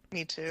that.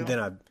 Me too.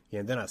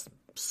 And then I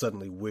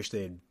suddenly wish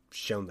they had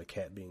shown the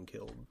cat being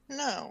killed.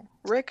 No,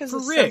 Rick is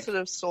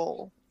sensitive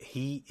soul.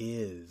 He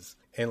is.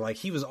 And, like,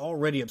 he was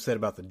already upset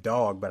about the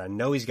dog, but I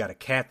know he's got a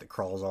cat that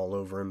crawls all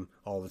over him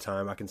all the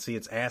time. I can see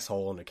its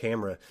asshole on the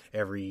camera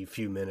every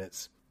few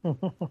minutes.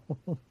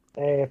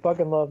 Hey, I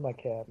fucking love my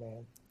cat,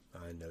 man.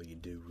 I know you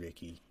do,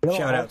 Ricky. You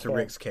Shout out to cat.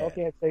 Rick's cat. I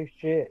can't say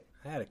shit.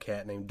 I had a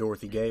cat named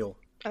Dorothy Gale.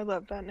 I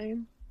love that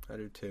name. I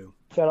do, too.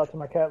 Shout out to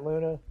my cat,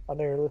 Luna. I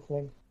know you're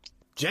listening.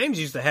 James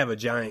used to have a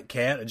giant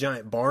cat, a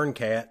giant barn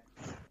cat.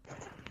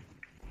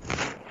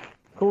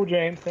 Cool,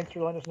 James. Thanks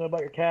for letting us know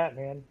about your cat,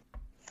 man.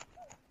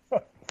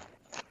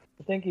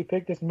 I think he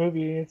picked this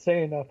movie. He ain't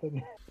saying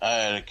nothing. I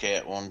had a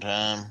cat one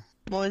time.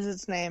 What was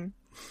its name?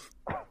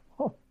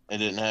 It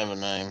didn't have a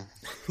name.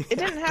 It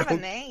didn't have a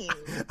name.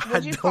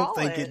 What'd you call I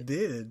don't think it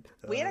did.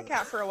 We had a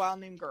cat for a while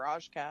named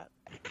Garage Cat.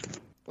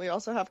 We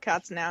also have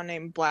cats now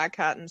named Black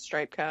Cat and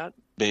Striped Cat.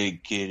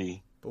 Big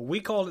kitty. But we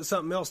called it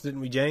something else,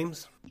 didn't we,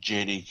 James?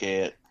 Jetty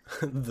cat.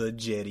 The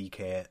Jetty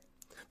Cat.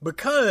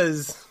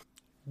 Because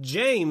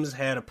James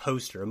had a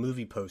poster, a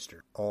movie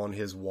poster, on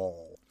his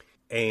wall.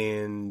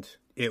 And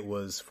it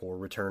was for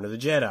Return of the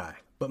Jedi.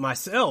 But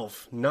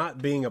myself,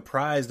 not being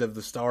apprised of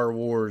the Star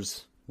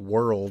Wars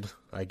world,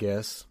 I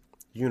guess,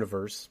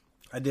 universe,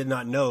 I did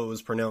not know it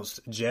was pronounced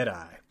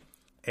Jedi.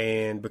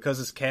 And because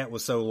this cat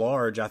was so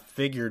large, I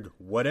figured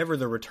whatever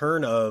the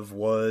return of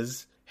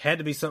was had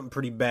to be something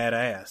pretty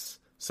badass.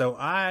 So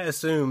I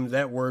assumed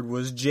that word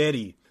was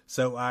Jetty.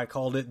 So I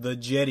called it the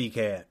Jetty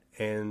Cat.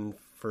 And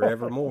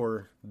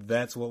forevermore,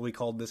 that's what we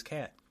called this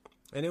cat.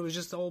 And it was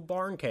just an old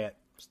barn cat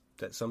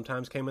that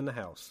sometimes came in the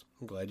house.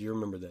 I'm glad you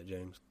remember that,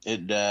 James.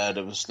 It died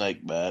of a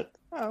snake bite.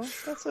 Oh,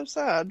 that's so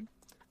sad.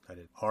 I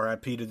did.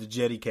 R.I.P. to the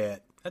Jetty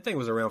Cat. That thing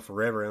was around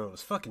forever, and it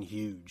was fucking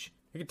huge.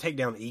 You could take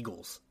down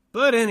eagles.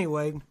 But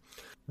anyway,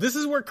 this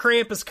is where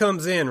Krampus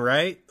comes in,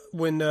 right?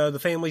 When the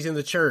family's in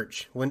the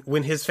church.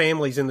 When his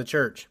family's in the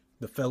church.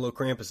 The fellow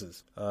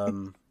Krampuses.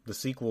 The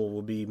sequel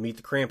will be Meet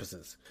the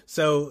Krampuses.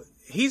 So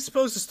he's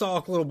supposed to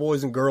stalk little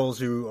boys and girls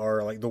who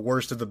are like the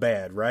worst of the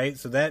bad, right?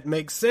 So that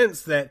makes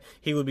sense that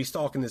he would be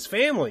stalking this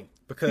family.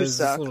 Because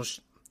this little...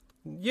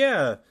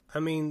 yeah, I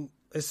mean,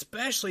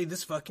 especially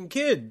this fucking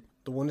kid.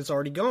 The one that's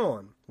already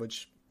gone.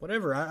 Which...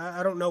 whatever,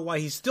 I don't know why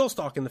he's still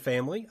stalking the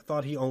family. I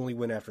thought he only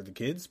went after the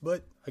kids,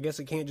 but I guess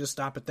it can't just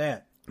stop at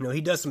that. You know,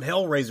 he does some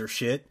Hellraiser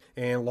shit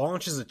and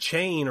launches a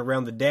chain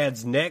around the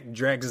dad's neck,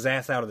 drags his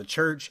ass out of the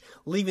church,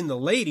 leaving the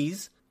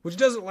ladies, which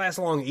doesn't last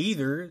long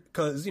either,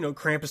 because, you know,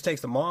 Krampus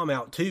takes the mom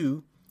out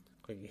too.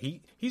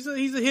 He's a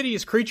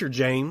hideous creature,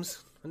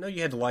 James. I know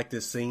you had to like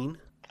this scene.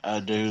 I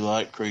do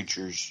like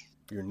creatures.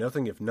 You're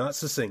nothing if not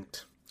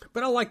succinct.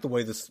 But I like the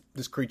way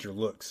this creature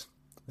looks.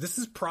 This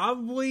is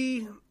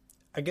probably...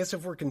 I guess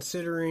if we're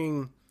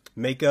considering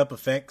makeup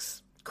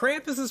effects,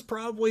 Krampus is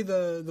probably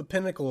the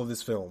pinnacle of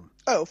this film.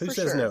 Oh, Who for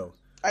says sure. no?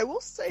 I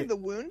will say the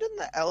wound in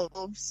the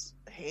elf's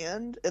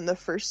hand in the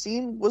first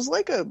scene was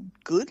like a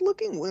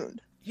good-looking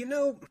wound. You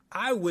know,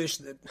 I wish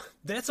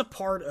that's a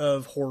part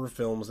of horror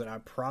films that I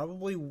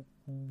probably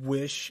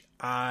wish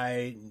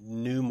I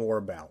knew more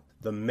about.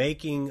 The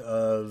making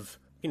of,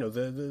 you know,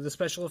 the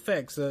special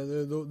effects,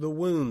 the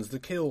wounds, the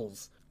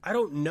kills. I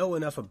don't know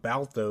enough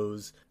about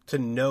those to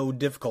know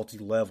difficulty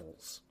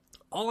levels.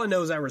 All I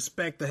know is I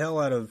respect the hell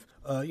out of,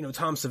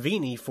 Tom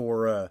Savini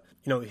for,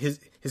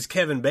 his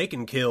Kevin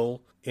Bacon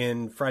kill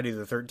in Friday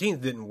the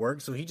 13th didn't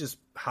work, so he just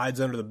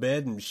hides under the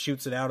bed and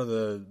shoots it out of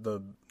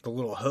the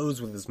little hose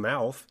with his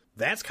mouth.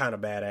 That's kind of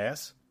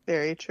badass.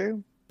 Very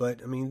true.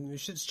 But, I mean,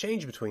 shit's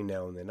changed between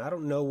now and then. I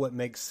don't know what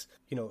makes,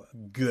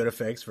 good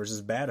effects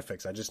versus bad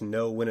effects. I just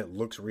know when it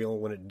looks real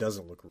and when it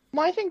doesn't look real.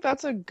 Well, I think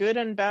that's a good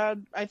and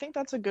bad... I think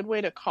that's a good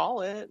way to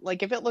call it.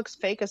 Like, if it looks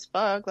fake as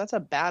fuck, that's a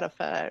bad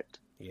effect.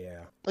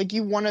 Yeah. Like,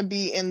 you want to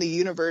be in the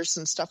universe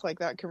and stuff like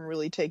that can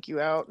really take you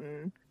out,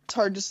 and it's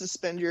hard to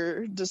suspend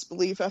your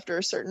disbelief after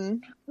a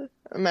certain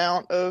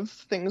amount of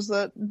things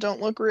that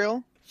don't look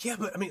real. Yeah,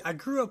 but, I mean, I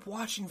grew up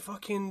watching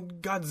fucking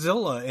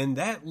Godzilla, and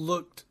that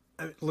looked...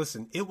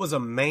 Listen, it was a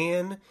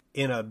man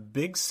in a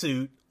big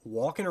suit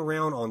walking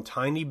around on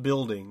tiny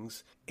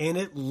buildings, and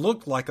it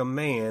looked like a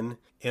man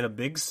in a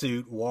big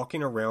suit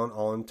walking around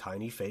on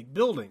tiny fake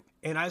building.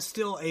 And I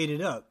still ate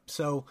it up.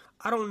 So,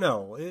 I don't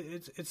know.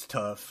 It's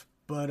tough.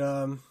 But,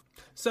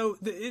 so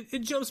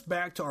it jumps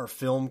back to our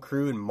film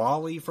crew, and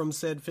Molly from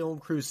said film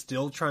crew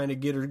still trying to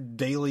get her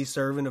daily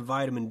serving of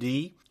vitamin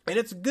D. And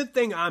it's a good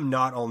thing I'm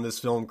not on this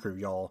film crew,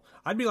 y'all.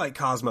 I'd be like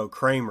Cosmo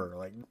Kramer.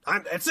 Like,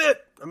 that's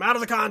it. I'm out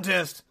of the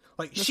contest.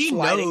 Like, Just she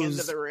sliding knows,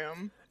 into the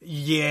room.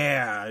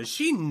 Yeah,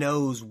 she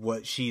knows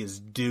what she is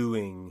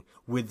doing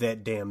with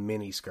that damn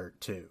miniskirt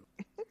too.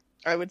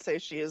 I would say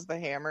she is the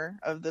Hammer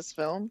of this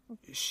film.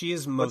 She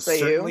is most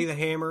certainly the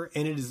Hammer,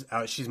 and it is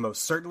she's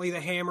most certainly the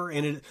Hammer,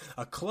 and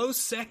a close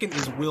second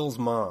is Will's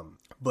mom.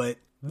 But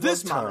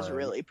this Will's time, mom is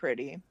really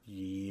pretty.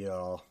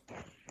 Yeah.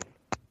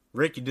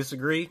 Rick, you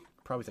disagree?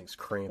 Probably thinks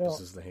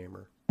Krampus is the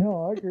Hammer.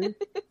 No, I agree.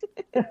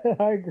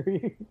 I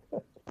agree.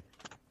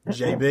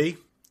 JB,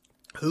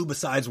 who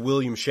besides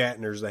William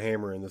Shatner is the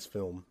Hammer in this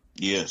film?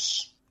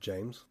 Yes.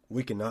 James,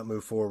 we cannot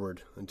move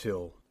forward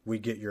until we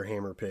get your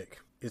Hammer pick.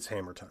 It's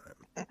Hammer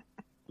time.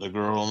 The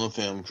girl on the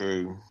film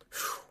crew.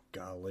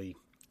 Golly.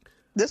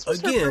 This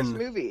was her first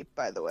movie,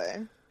 by the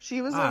way.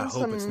 She was I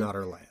hope it's not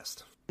her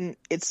last.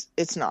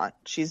 It's not.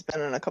 She's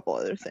been in a couple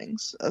other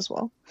things as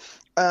well.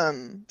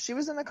 She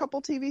was in a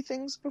couple TV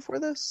things before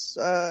this,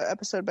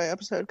 episode by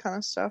episode kind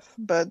of stuff,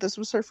 but this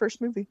was her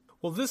first movie.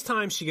 Well, this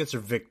time she gets her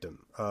victim,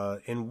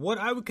 in what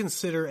I would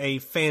consider a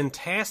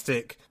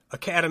fantastic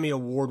Academy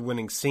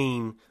Award-winning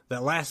scene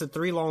that lasted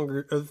 3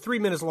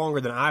 minutes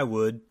longer than I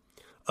would.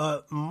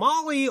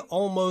 Molly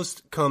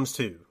almost comes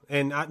to,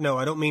 and I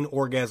don't mean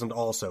orgasmed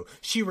also.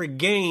 She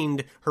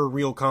regained her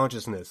real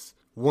consciousness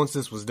once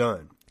this was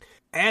done.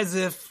 As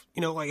if,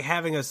 like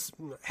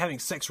having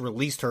sex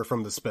released her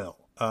from the spell.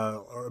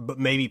 But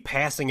maybe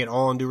passing it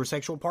on to her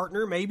sexual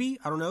partner, maybe?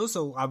 I don't know.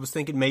 So I was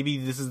thinking maybe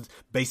this is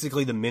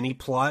basically the mini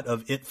plot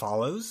of It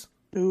Follows.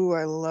 Ooh,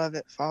 I love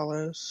It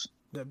Follows.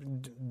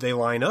 They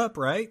line up,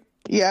 right?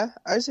 Yeah,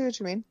 I see what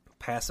you mean.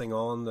 Passing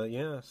on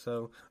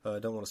so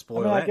don't want to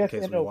spoil that in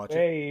case we watch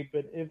it.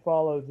 But It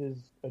Follows is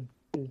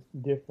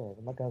different.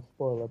 I'm not going to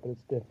spoil it, but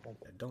it's different.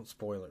 Don't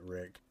spoil it,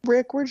 Rick.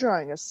 Rick, we're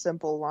drawing a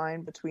simple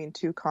line between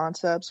two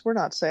concepts. We're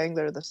not saying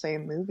they're the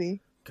same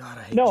movie. God,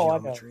 I hate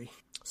geometry.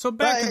 So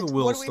back to the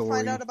Will story. What do we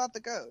find out about the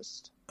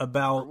ghost?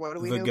 About what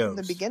do we the know ghost from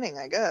the beginning,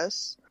 I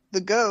guess?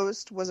 The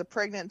ghost was a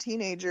pregnant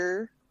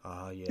teenager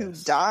yes. who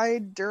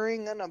died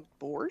during an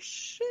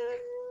abortion?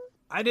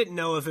 I didn't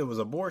know if it was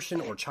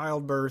abortion or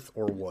childbirth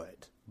or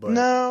what. But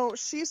no,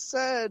 she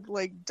said,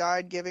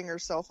 died giving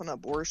herself an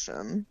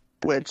abortion,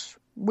 which,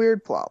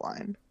 weird plot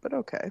line, but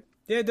okay.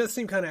 Yeah, it does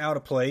seem kind of out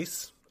of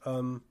place.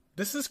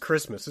 This is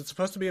Christmas. It's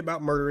supposed to be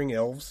about murdering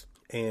elves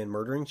and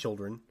murdering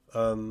children.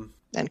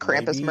 And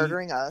Krampus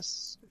murdering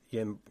us.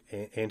 Yeah,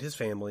 and his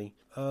family.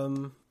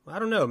 I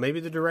don't know.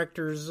 Maybe the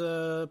director's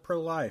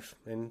pro-life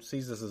and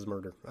sees this as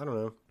murder. I don't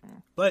know.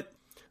 But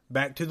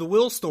back to the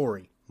Will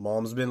story.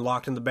 Mom's been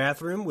locked in the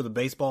bathroom with a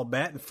baseball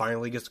bat and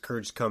finally gets the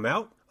courage to come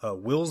out.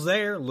 Will's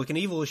there, looking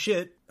evil as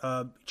shit.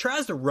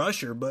 Tries to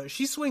rush her, but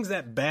she swings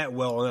that bat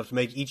well enough to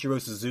make Ichiro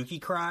Suzuki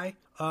cry.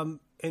 And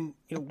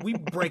we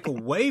break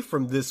away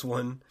from this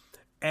one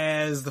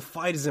as the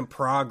fight is in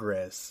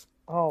progress.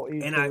 Oh,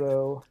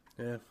 Ichiro.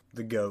 Yeah,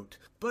 the goat.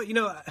 But,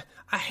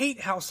 I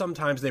hate how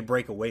sometimes they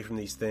break away from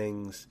these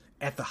things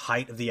at the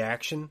height of the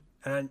action.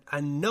 And I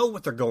know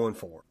what they're going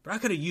for. But I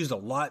could have used a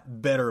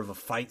lot better of a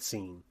fight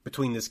scene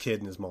between this kid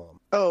and his mom.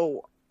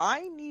 Oh,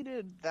 I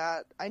needed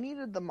that. I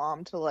needed the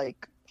mom to,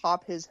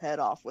 pop his head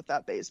off with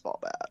that baseball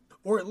bat.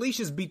 Or at least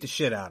just beat the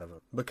shit out of him.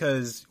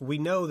 Because we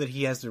know that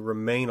he has to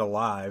remain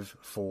alive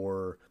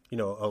for,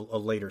 a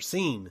later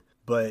scene.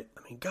 But,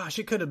 gosh,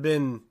 it could have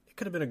been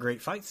a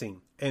great fight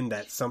scene. And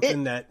that's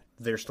something that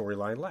their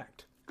storyline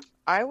lacked.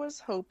 I was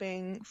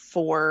hoping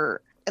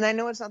for, and I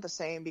know it's not the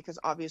same because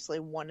obviously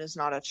one is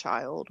not a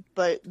child,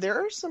 but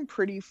there are some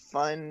pretty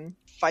fun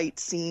fight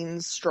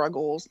scenes,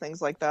 struggles,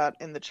 things like that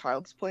in the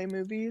Child's Play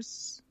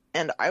movies.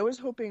 And I was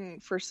hoping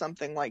for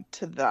something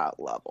to that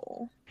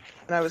level.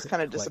 And I was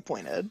kind of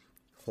disappointed.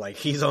 Like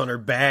he's on her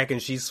back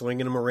and she's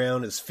swinging him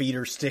around, his feet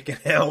are sticking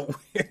out.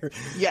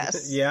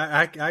 Yes.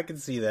 Yeah, I can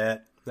see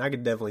that. I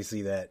could definitely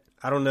see that.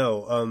 I don't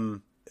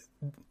know.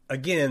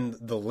 Again,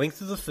 the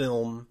length of the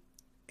film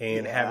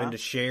and having to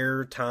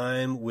share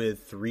time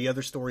with 3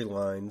 other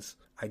storylines,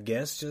 I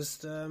guess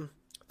just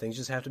things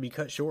just have to be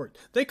cut short.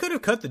 They could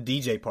have cut the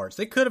DJ parts.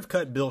 They could have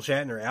cut Bill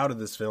Shatner out of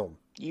this film.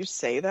 You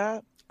say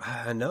that?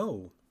 I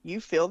know.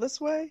 You feel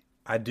this way?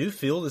 I do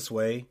feel this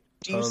way.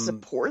 Do you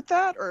support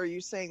that, or are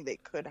you saying they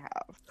could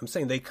have? I'm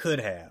saying they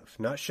could have,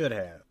 not should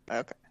have.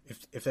 Okay.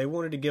 If they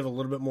wanted to give a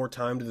little bit more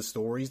time to the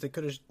stories, they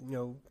could have,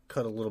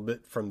 cut a little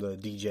bit from the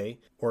DJ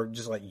or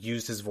just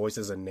used his voice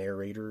as a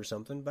narrator or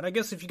something. But I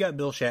guess if you got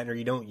Bill Shatner,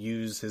 you don't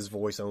use his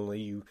voice only.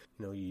 You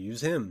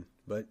use him.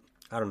 But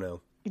I don't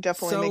know. He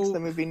definitely makes the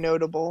movie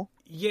notable.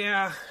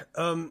 Yeah.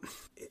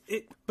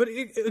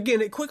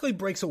 It quickly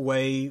breaks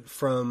away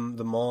from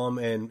the mom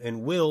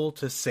and Will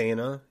to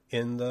Santa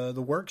in the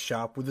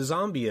workshop with the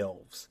zombie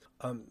elves.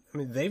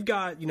 They've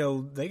got,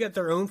 they got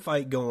their own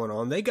fight going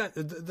on. They got,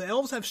 the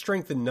elves have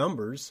strength in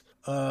numbers.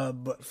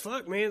 But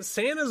fuck, man,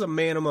 Santa's a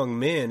man among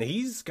men.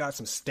 He's got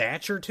some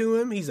stature to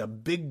him. He's a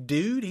big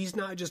dude. He's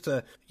not just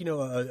a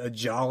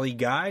jolly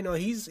guy. No,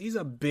 he's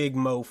a big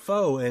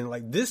mofo.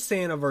 And this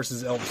Santa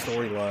versus elf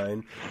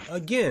storyline,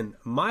 again,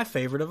 my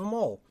favorite of them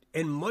all.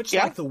 And much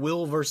like the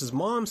Will versus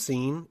Mom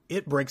scene,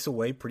 it breaks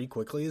away pretty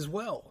quickly as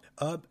well.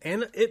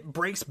 And it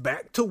breaks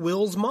back to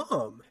Will's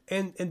mom.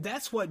 And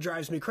that's what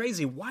drives me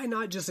crazy. Why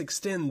not just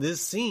extend this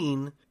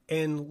scene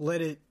and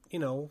let it,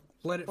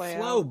 let it Play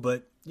flow, out.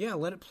 but yeah,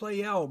 let it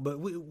play out. But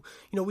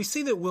we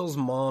see that Will's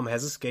mom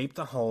has escaped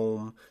the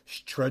home.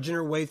 She's trudging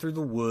her way through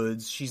the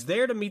woods. She's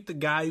there to meet the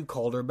guy who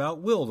called her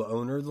about Will, the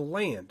owner of the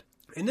land.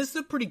 And this is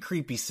a pretty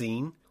creepy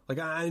scene. Like,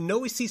 I know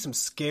we see some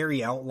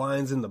scary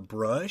outlines in the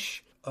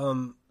brush.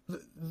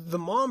 The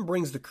mom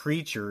brings the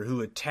creature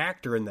who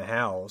attacked her in the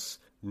house,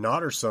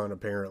 not her son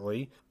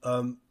apparently,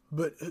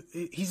 but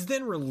he's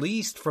then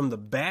released from the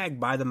bag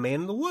by the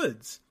man in the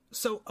woods.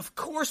 So, of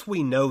course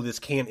we know this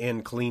can't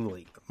end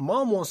cleanly.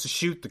 Mom wants to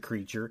shoot the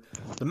creature.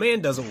 The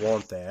man doesn't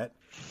want that.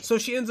 So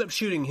she ends up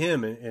shooting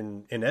him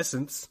in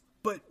essence.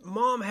 But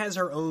Mom has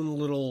her own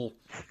little,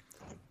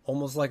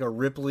 almost like a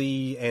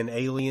Ripley and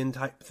Alien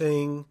type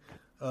thing.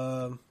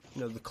 The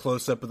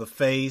close-up of the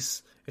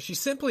face. She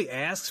simply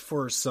asks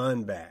for her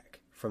son back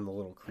from the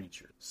little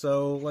creature.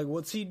 So, like,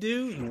 what's he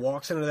do? He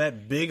walks into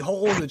that big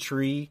hole in the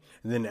tree,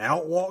 and then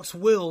out walks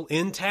Will,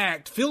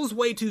 intact. Feels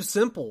way too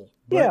simple.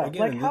 But Yeah,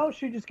 again, like, how is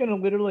she just going to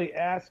literally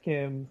ask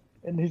him,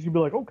 and he's going to be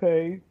like,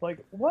 okay, like,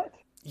 what?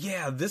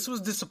 Yeah, this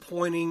was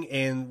disappointing,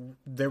 and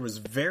there was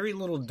very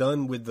little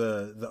done with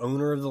the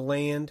owner of the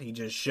land. He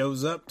just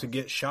shows up to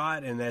get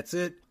shot, and that's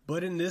it.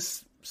 But in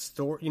this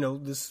story,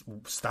 this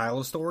style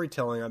of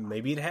storytelling,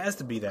 maybe it has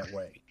to be that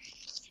way.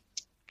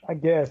 I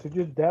guess it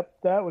just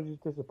that was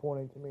just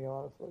disappointing to me,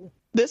 honestly.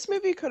 This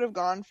movie could have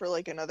gone for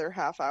like another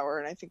half hour,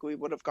 and I think we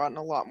would have gotten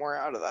a lot more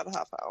out of that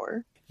half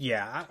hour.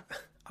 Yeah,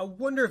 I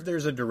wonder if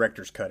there's a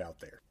director's cut out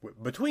there.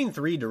 Between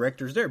 3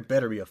 directors, there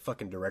better be a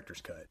fucking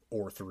director's cut.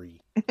 Or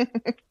 3.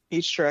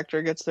 Each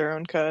director gets their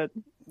own cut.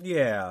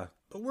 Yeah,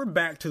 but we're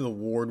back to the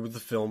ward with the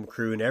film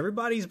crew, and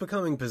everybody's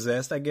becoming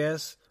possessed, I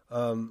guess.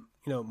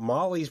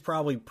 Molly's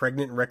probably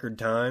pregnant in record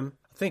time.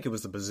 I think it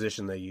was the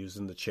position they used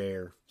in the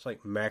chair. It's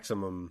like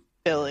maximum...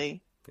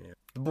 Billy. Yeah.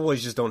 The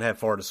boys just don't have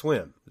far to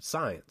swim. It's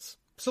science.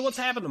 So what's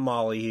happened to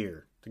Molly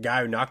here? The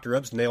guy who knocked her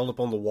up's nailed up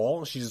on the wall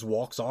and she just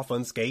walks off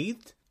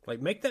unscathed? Like,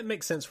 make that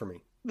make sense for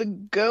me. The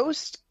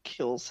ghost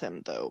kills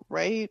him, though,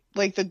 right?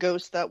 Like the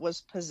ghost that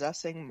was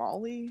possessing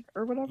Molly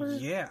or whatever?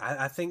 Yeah,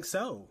 I think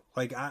so.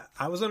 Like,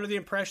 I was under the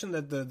impression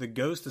that the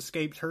ghost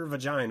escaped her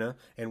vagina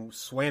and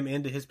swam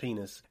into his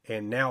penis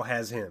and now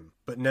has him.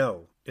 But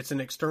no, it's an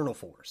external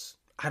force.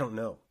 I don't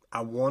know.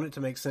 I want it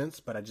to make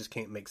sense, but I just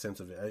can't make sense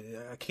of it.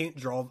 I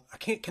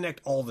can't connect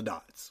all the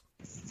dots.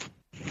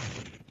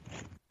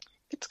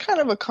 It's kind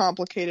of a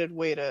complicated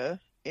way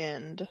to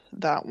end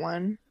that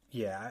one.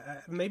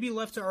 Yeah, maybe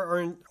left to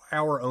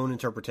our own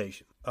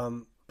interpretation.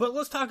 But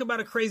let's talk about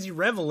a crazy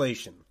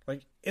revelation.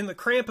 Like, in the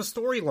Krampus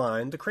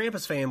storyline, the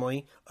Krampus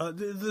family,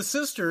 the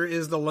sister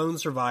is the lone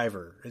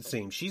survivor, it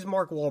seems. She's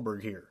Mark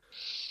Wahlberg here.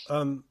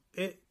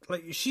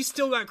 She's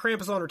still got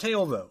Krampus on her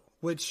tail, though.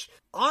 Which,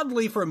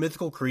 oddly for a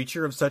mythical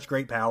creature of such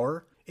great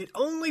power, it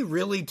only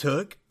really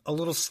took a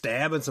little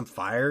stab and some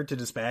fire to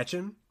dispatch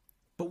him.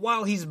 But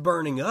while he's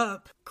burning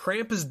up,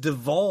 Krampus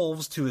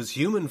devolves to his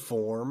human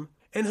form.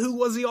 And who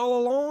was he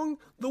all along?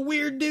 The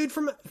weird dude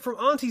from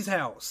Auntie's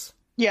house.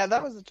 Yeah,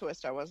 that was a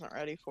twist I wasn't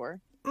ready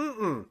for.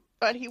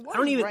 But he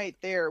was right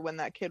there when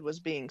that kid was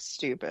being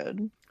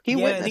stupid. He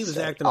was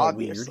acting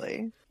obviously. All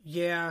weird.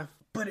 Yeah.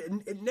 But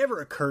it never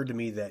occurred to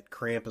me that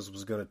Krampus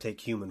was going to take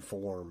human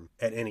form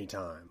at any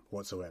time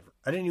whatsoever.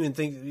 I didn't even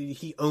think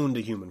he owned a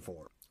human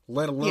form,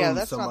 let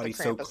alone somebody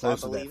so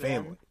close to that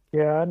family.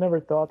 Yeah, I never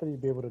thought that he'd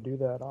be able to do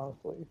that,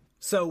 honestly.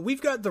 So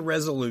we've got the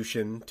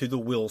resolution to the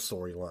Will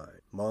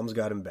storyline. Mom's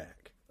got him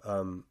back.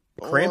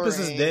 Krampus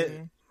is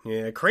dead.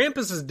 Yeah,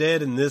 Krampus is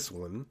dead in this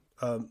one.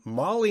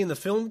 Molly and the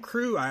film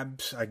crew, I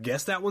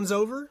guess that one's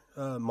over.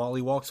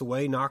 Molly walks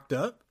away knocked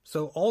up.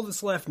 So all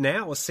that's left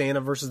now is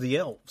Santa versus the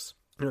elves.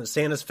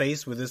 Santa's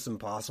faced with this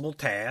impossible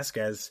task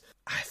as,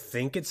 I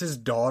think it's his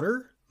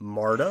daughter,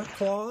 Marta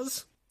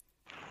Claus.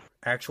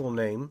 Actual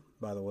name,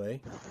 by the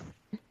way.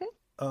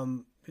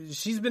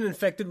 She's been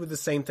infected with the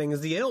same thing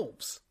as the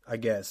elves, I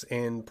guess,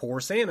 and poor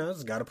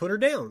Santa's got to put her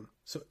down.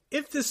 So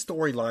if this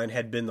storyline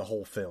had been the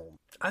whole film,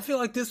 I feel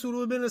like this would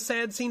have been a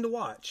sad scene to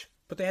watch,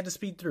 but they had to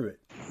speed through it.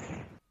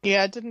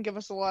 Yeah, it didn't give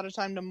us a lot of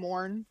time to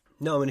mourn.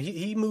 No, and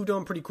he moved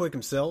on pretty quick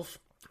himself.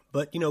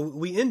 But,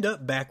 we end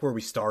up back where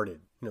we started,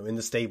 in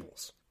the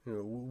stables.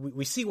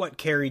 We see what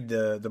carried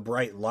the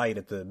bright light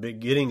at the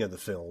beginning of the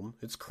film.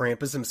 It's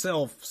Krampus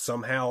himself,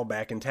 somehow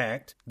back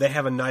intact. They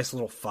have a nice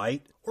little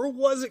fight. Or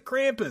was it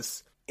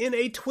Krampus? In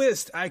a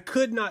twist I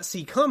could not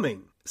see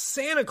coming,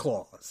 Santa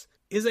Claus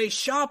is a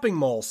shopping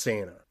mall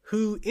Santa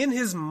who, in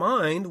his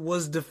mind,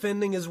 was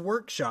defending his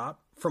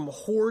workshop from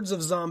hordes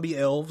of zombie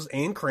elves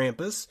and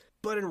Krampus,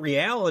 but in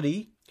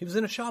reality, he was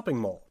in a shopping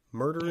mall,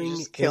 murdering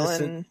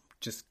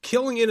just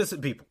killing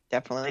innocent people.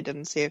 Definitely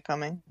didn't see it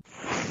coming.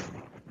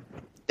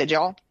 Did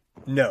y'all?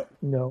 No.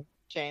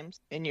 James,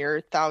 in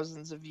your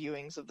thousands of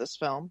viewings of this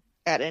film,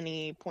 at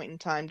any point in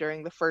time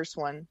during the first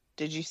one,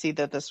 did you see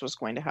that this was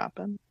going to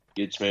happen?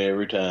 Gets me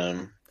every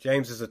time.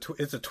 James,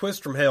 it's a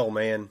twist from hell,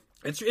 man.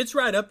 It's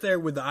right up there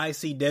with the I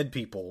See Dead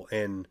People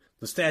and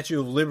the Statue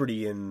of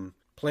Liberty and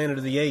Planet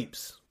of the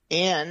Apes.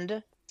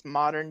 And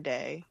modern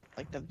day,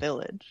 like The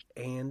Village.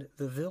 And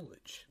The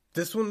Village.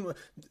 This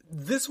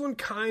one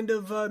kind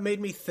of made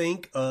me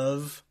think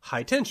of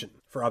High Tension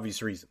for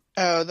obvious reason.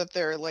 Oh, that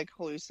they're like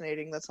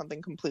hallucinating that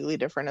something completely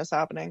different is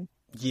happening.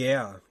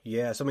 Yeah.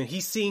 So, I mean,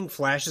 he's seeing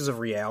flashes of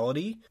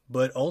reality,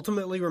 but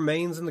ultimately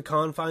remains in the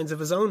confines of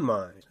his own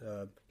mind.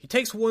 He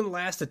takes one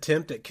last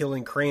attempt at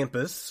killing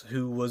Krampus,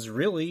 who was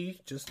really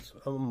just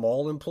a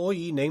mall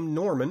employee named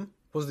Norman.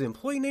 Was the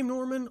employee named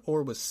Norman,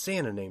 or was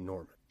Santa named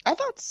Norman? I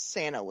thought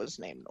Santa was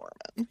named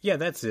Norman. Yeah,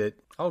 that's it.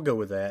 I'll go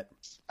with that.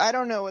 I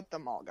don't know what the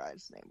mall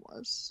guy's name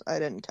was. I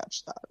didn't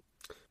catch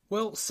that.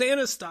 Well,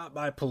 Santa stopped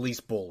by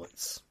police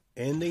bullets,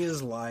 ending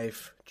his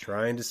life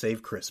trying to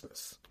save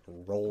Christmas.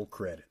 Roll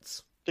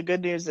credits. The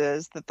good news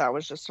is that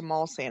was just a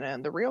mall Santa,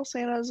 and the real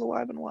Santa is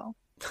alive and well.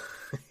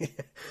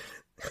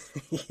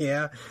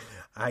 Yeah,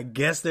 I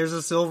guess there's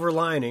a silver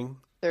lining.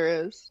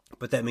 There is.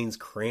 But that means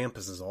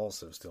Krampus is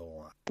also still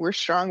alive. We're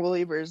strong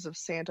believers of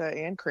Santa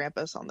and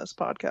Krampus on this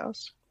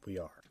podcast. We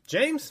are.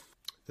 James,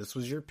 this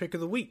was your pick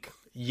of the week.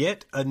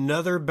 Yet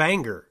another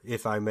banger,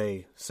 if I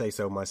may say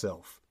so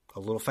myself. A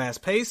little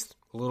fast-paced,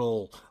 a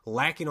little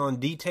lacking on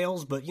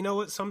details, but you know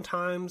what?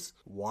 Sometimes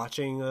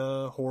watching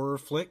a horror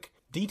flick,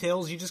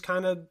 details, you just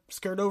kind of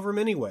skirt over them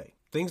anyway.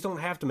 Things don't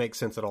have to make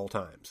sense at all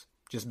times.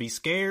 Just be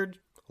scared,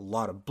 a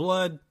lot of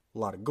blood, a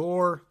lot of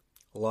gore,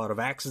 a lot of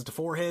axes to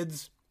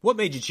foreheads. What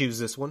made you choose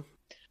this one?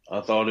 I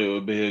thought it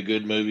would be a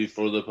good movie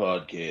for the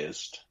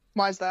podcast.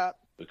 Why's that?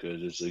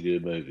 Because it's a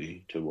good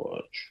movie to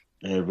watch.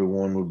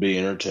 Everyone would be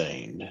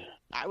entertained.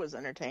 I was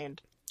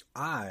entertained.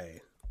 I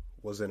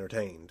was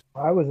entertained.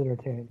 I was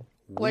entertained.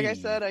 Like I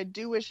said, I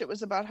do wish it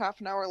was about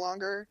half an hour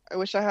longer. I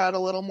wish I had a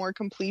little more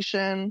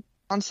completion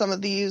on some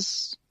of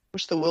these.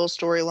 Wish the Will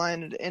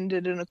storyline had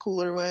ended in a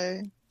cooler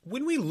way.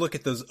 When we look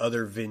at those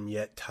other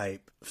vignette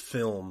type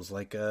films,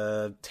 like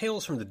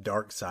Tales from the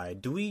Dark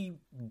Side, do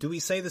we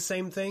say the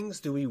same things?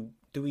 Do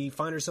we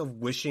find ourselves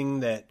wishing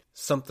that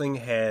something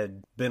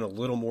had been a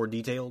little more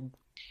detailed?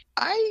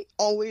 I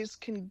always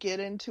can get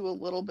into a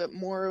little bit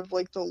more of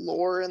like the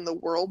lore and the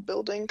world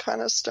building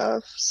kind of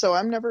stuff. So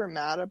I'm never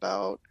mad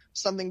about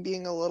something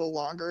being a little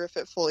longer if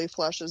it fully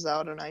fleshes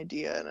out an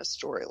idea and a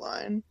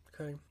storyline.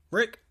 Okay.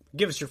 Rick,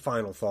 give us your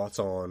final thoughts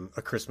on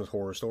A Christmas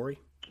Horror Story.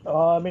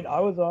 I mean,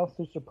 I was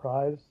also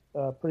surprised,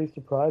 pretty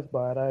surprised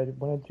by it. I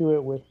went into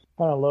it with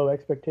kind of low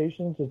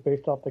expectations just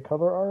based off the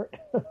cover art.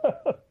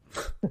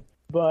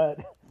 But,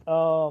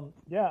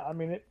 yeah, I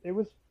mean, it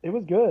was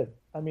good.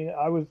 I mean,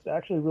 I was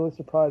actually really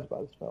surprised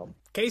by this film.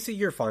 Casey,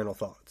 your final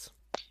thoughts.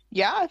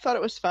 Yeah, I thought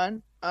it was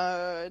fun.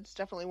 It's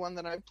definitely one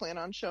that I plan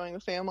on showing the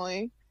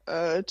family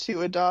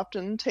to adopt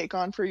and take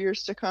on for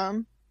years to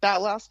come.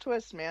 That last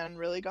twist, man,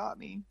 really got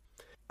me.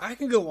 I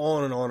can go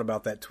on and on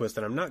about that twist,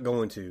 and I'm not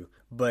going to,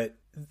 but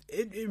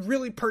it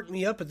really perked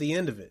me up at the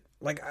end of it.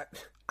 Like,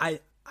 I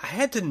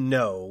had to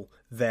know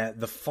that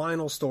the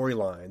final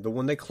storyline, the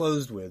one they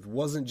closed with,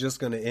 wasn't just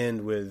going to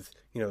end with,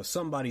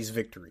 somebody's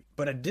victory.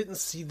 But I didn't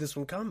see this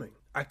one coming.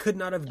 I could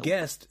not have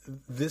guessed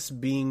this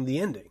being the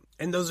ending.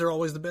 And those are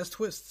always the best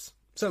twists.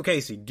 So,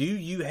 Casey, do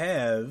you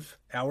have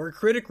our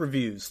critic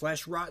reviews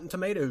 / Rotten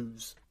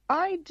Tomatoes?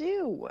 I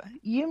do.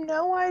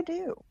 I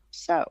do.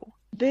 So,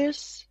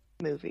 this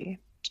movie,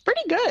 it's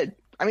pretty good.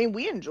 I mean,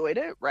 we enjoyed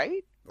it,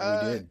 right? We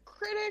did.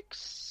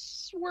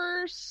 Critics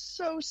were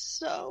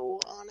so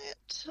on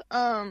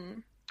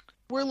it.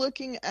 We're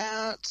looking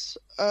at,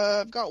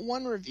 I've got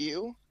one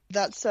review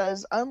that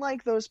says,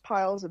 unlike those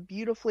piles of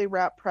beautifully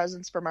wrapped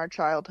presents from our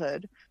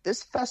childhood,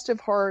 this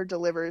festive horror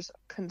delivers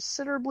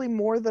considerably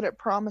more than it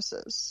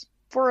promises.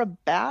 For a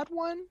bad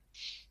one,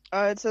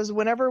 it says,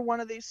 whenever one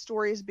of these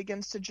stories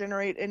begins to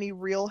generate any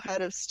real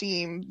head of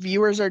steam,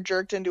 viewers are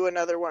jerked into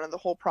another one and the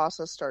whole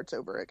process starts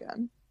over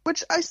again.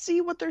 Which I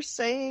see what they're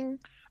saying.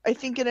 I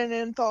think in an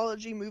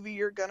anthology movie,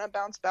 you're gonna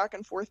bounce back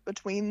and forth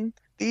between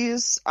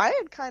these. I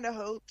had kind of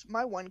hoped,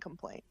 my one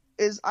complaint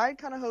is I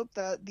kind of hoped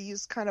that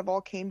these kind of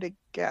all came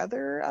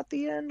together at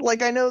the end.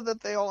 Like, I know that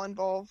they all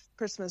involve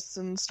Christmas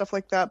and stuff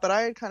like that, but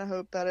I had kind of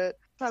hoped that it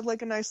had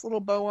like a nice little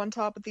bow on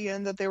top at the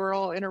end, that they were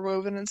all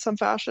interwoven in some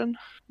fashion.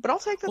 But I'll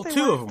take that. Well, they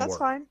two were. of them That's were,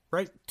 fine.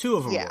 Right? Two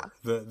of them Yeah.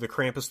 were. The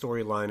Krampus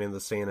storyline and the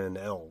Santa and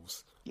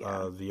Elves.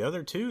 Yeah. The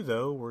other two,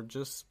 though, were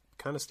just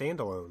kind of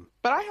standalone.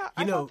 But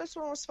I thought this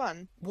one was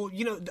fun. Well,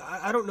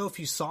 I don't know if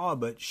you saw,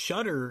 but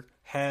Shudder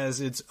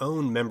has its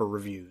own member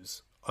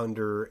reviews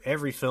under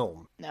every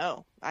film.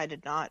 No, I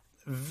did not.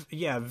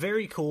 Yeah,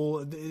 very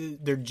cool.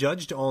 They're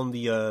judged on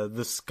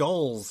the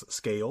skulls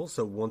scale,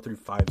 so 1 through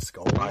 5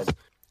 skulls.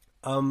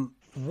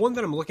 One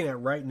that I'm looking at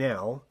right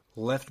now,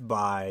 left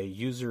by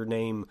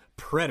username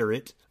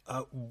Preterite.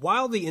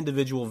 While the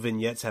individual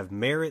vignettes have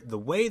merit, the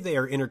way they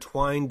are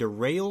intertwined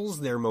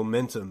derails their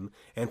momentum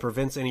and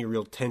prevents any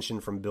real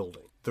tension from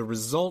building. The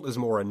result is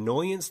more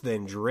annoyance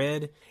than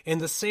dread,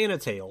 and the Santa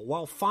tale,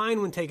 while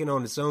fine when taken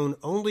on its own,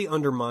 only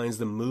undermines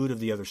the mood of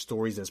the other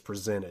stories as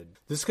presented.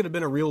 This could have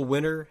been a real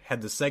winner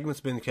had the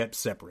segments been kept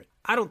separate.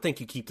 I don't think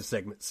you keep the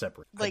segments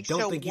separate. Like I don't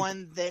show think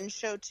one, then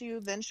show two,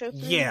 then show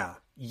three?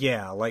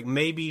 Yeah, like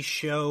maybe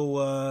show,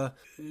 I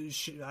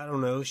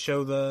don't know,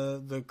 show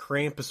the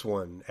Krampus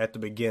one at the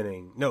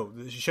beginning. No,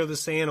 show the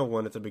Santa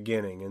one at the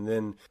beginning, and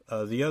then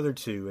the other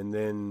two, and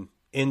then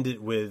end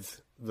it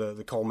with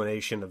the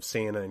culmination of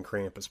Santa and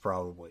Krampus,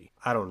 probably.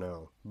 I don't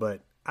know,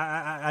 but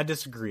I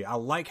disagree. I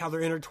like how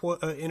they're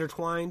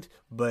intertwined,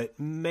 but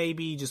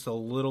maybe just a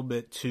little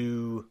bit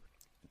too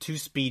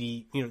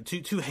speedy,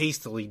 too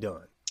hastily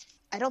done.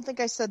 I don't think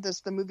I said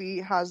this. The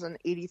movie has an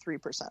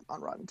 83%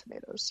 on Rotten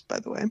Tomatoes, by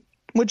the way,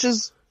 which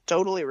is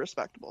totally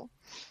respectable.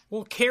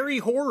 Well, Carrie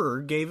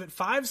Horror gave it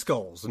 5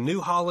 skulls. A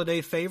new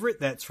holiday favorite,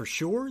 that's for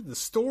sure. The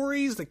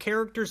stories, the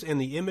characters, and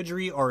the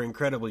imagery are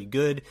incredibly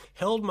good.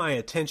 Held my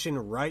attention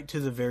right to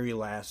the very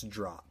last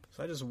drop.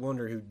 So I just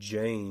wonder who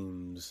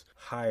James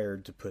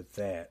hired to put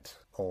that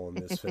on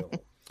this film.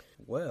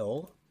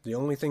 Well, the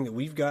only thing that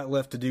we've got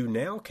left to do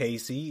now,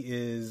 Casey,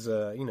 is,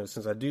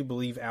 since I do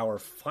believe our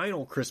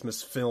final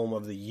Christmas film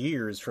of the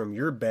year is from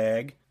your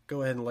bag,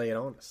 go ahead and lay it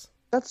on us.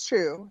 That's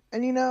true.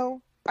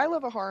 And I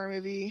love a horror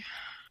movie,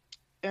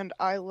 and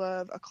I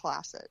love a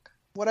classic.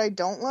 What I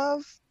don't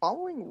love,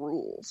 following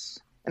rules.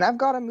 And I've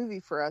got a movie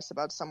for us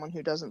about someone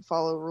who doesn't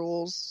follow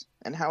rules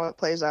and how it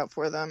plays out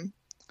for them.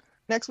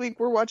 Next week,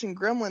 we're watching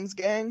Gremlins,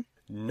 gang.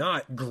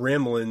 Not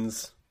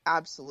Gremlins.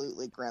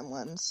 Absolutely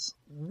Gremlins.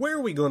 Where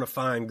are we going to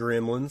find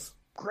Gremlins?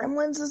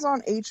 Gremlins is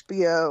on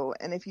HBO,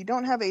 and if you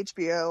don't have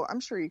HBO, I'm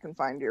sure you can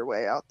find your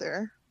way out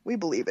there. We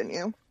believe in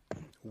you.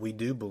 We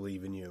do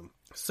believe in you.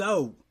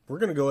 So, we're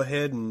going to go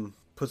ahead and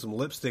put some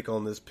lipstick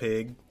on this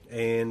pig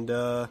and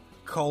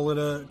call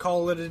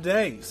it a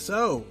day.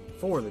 So,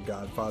 for the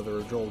Godfather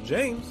of Joel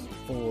James,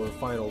 for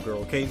Final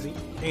Girl Casey,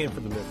 and for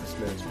the Memphis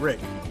Menace Rick,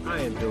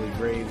 I am Billy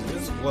Graves, and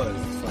this was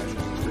the Slashers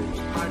and Screamers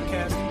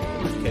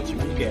podcast. We'll catch you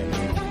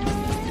again.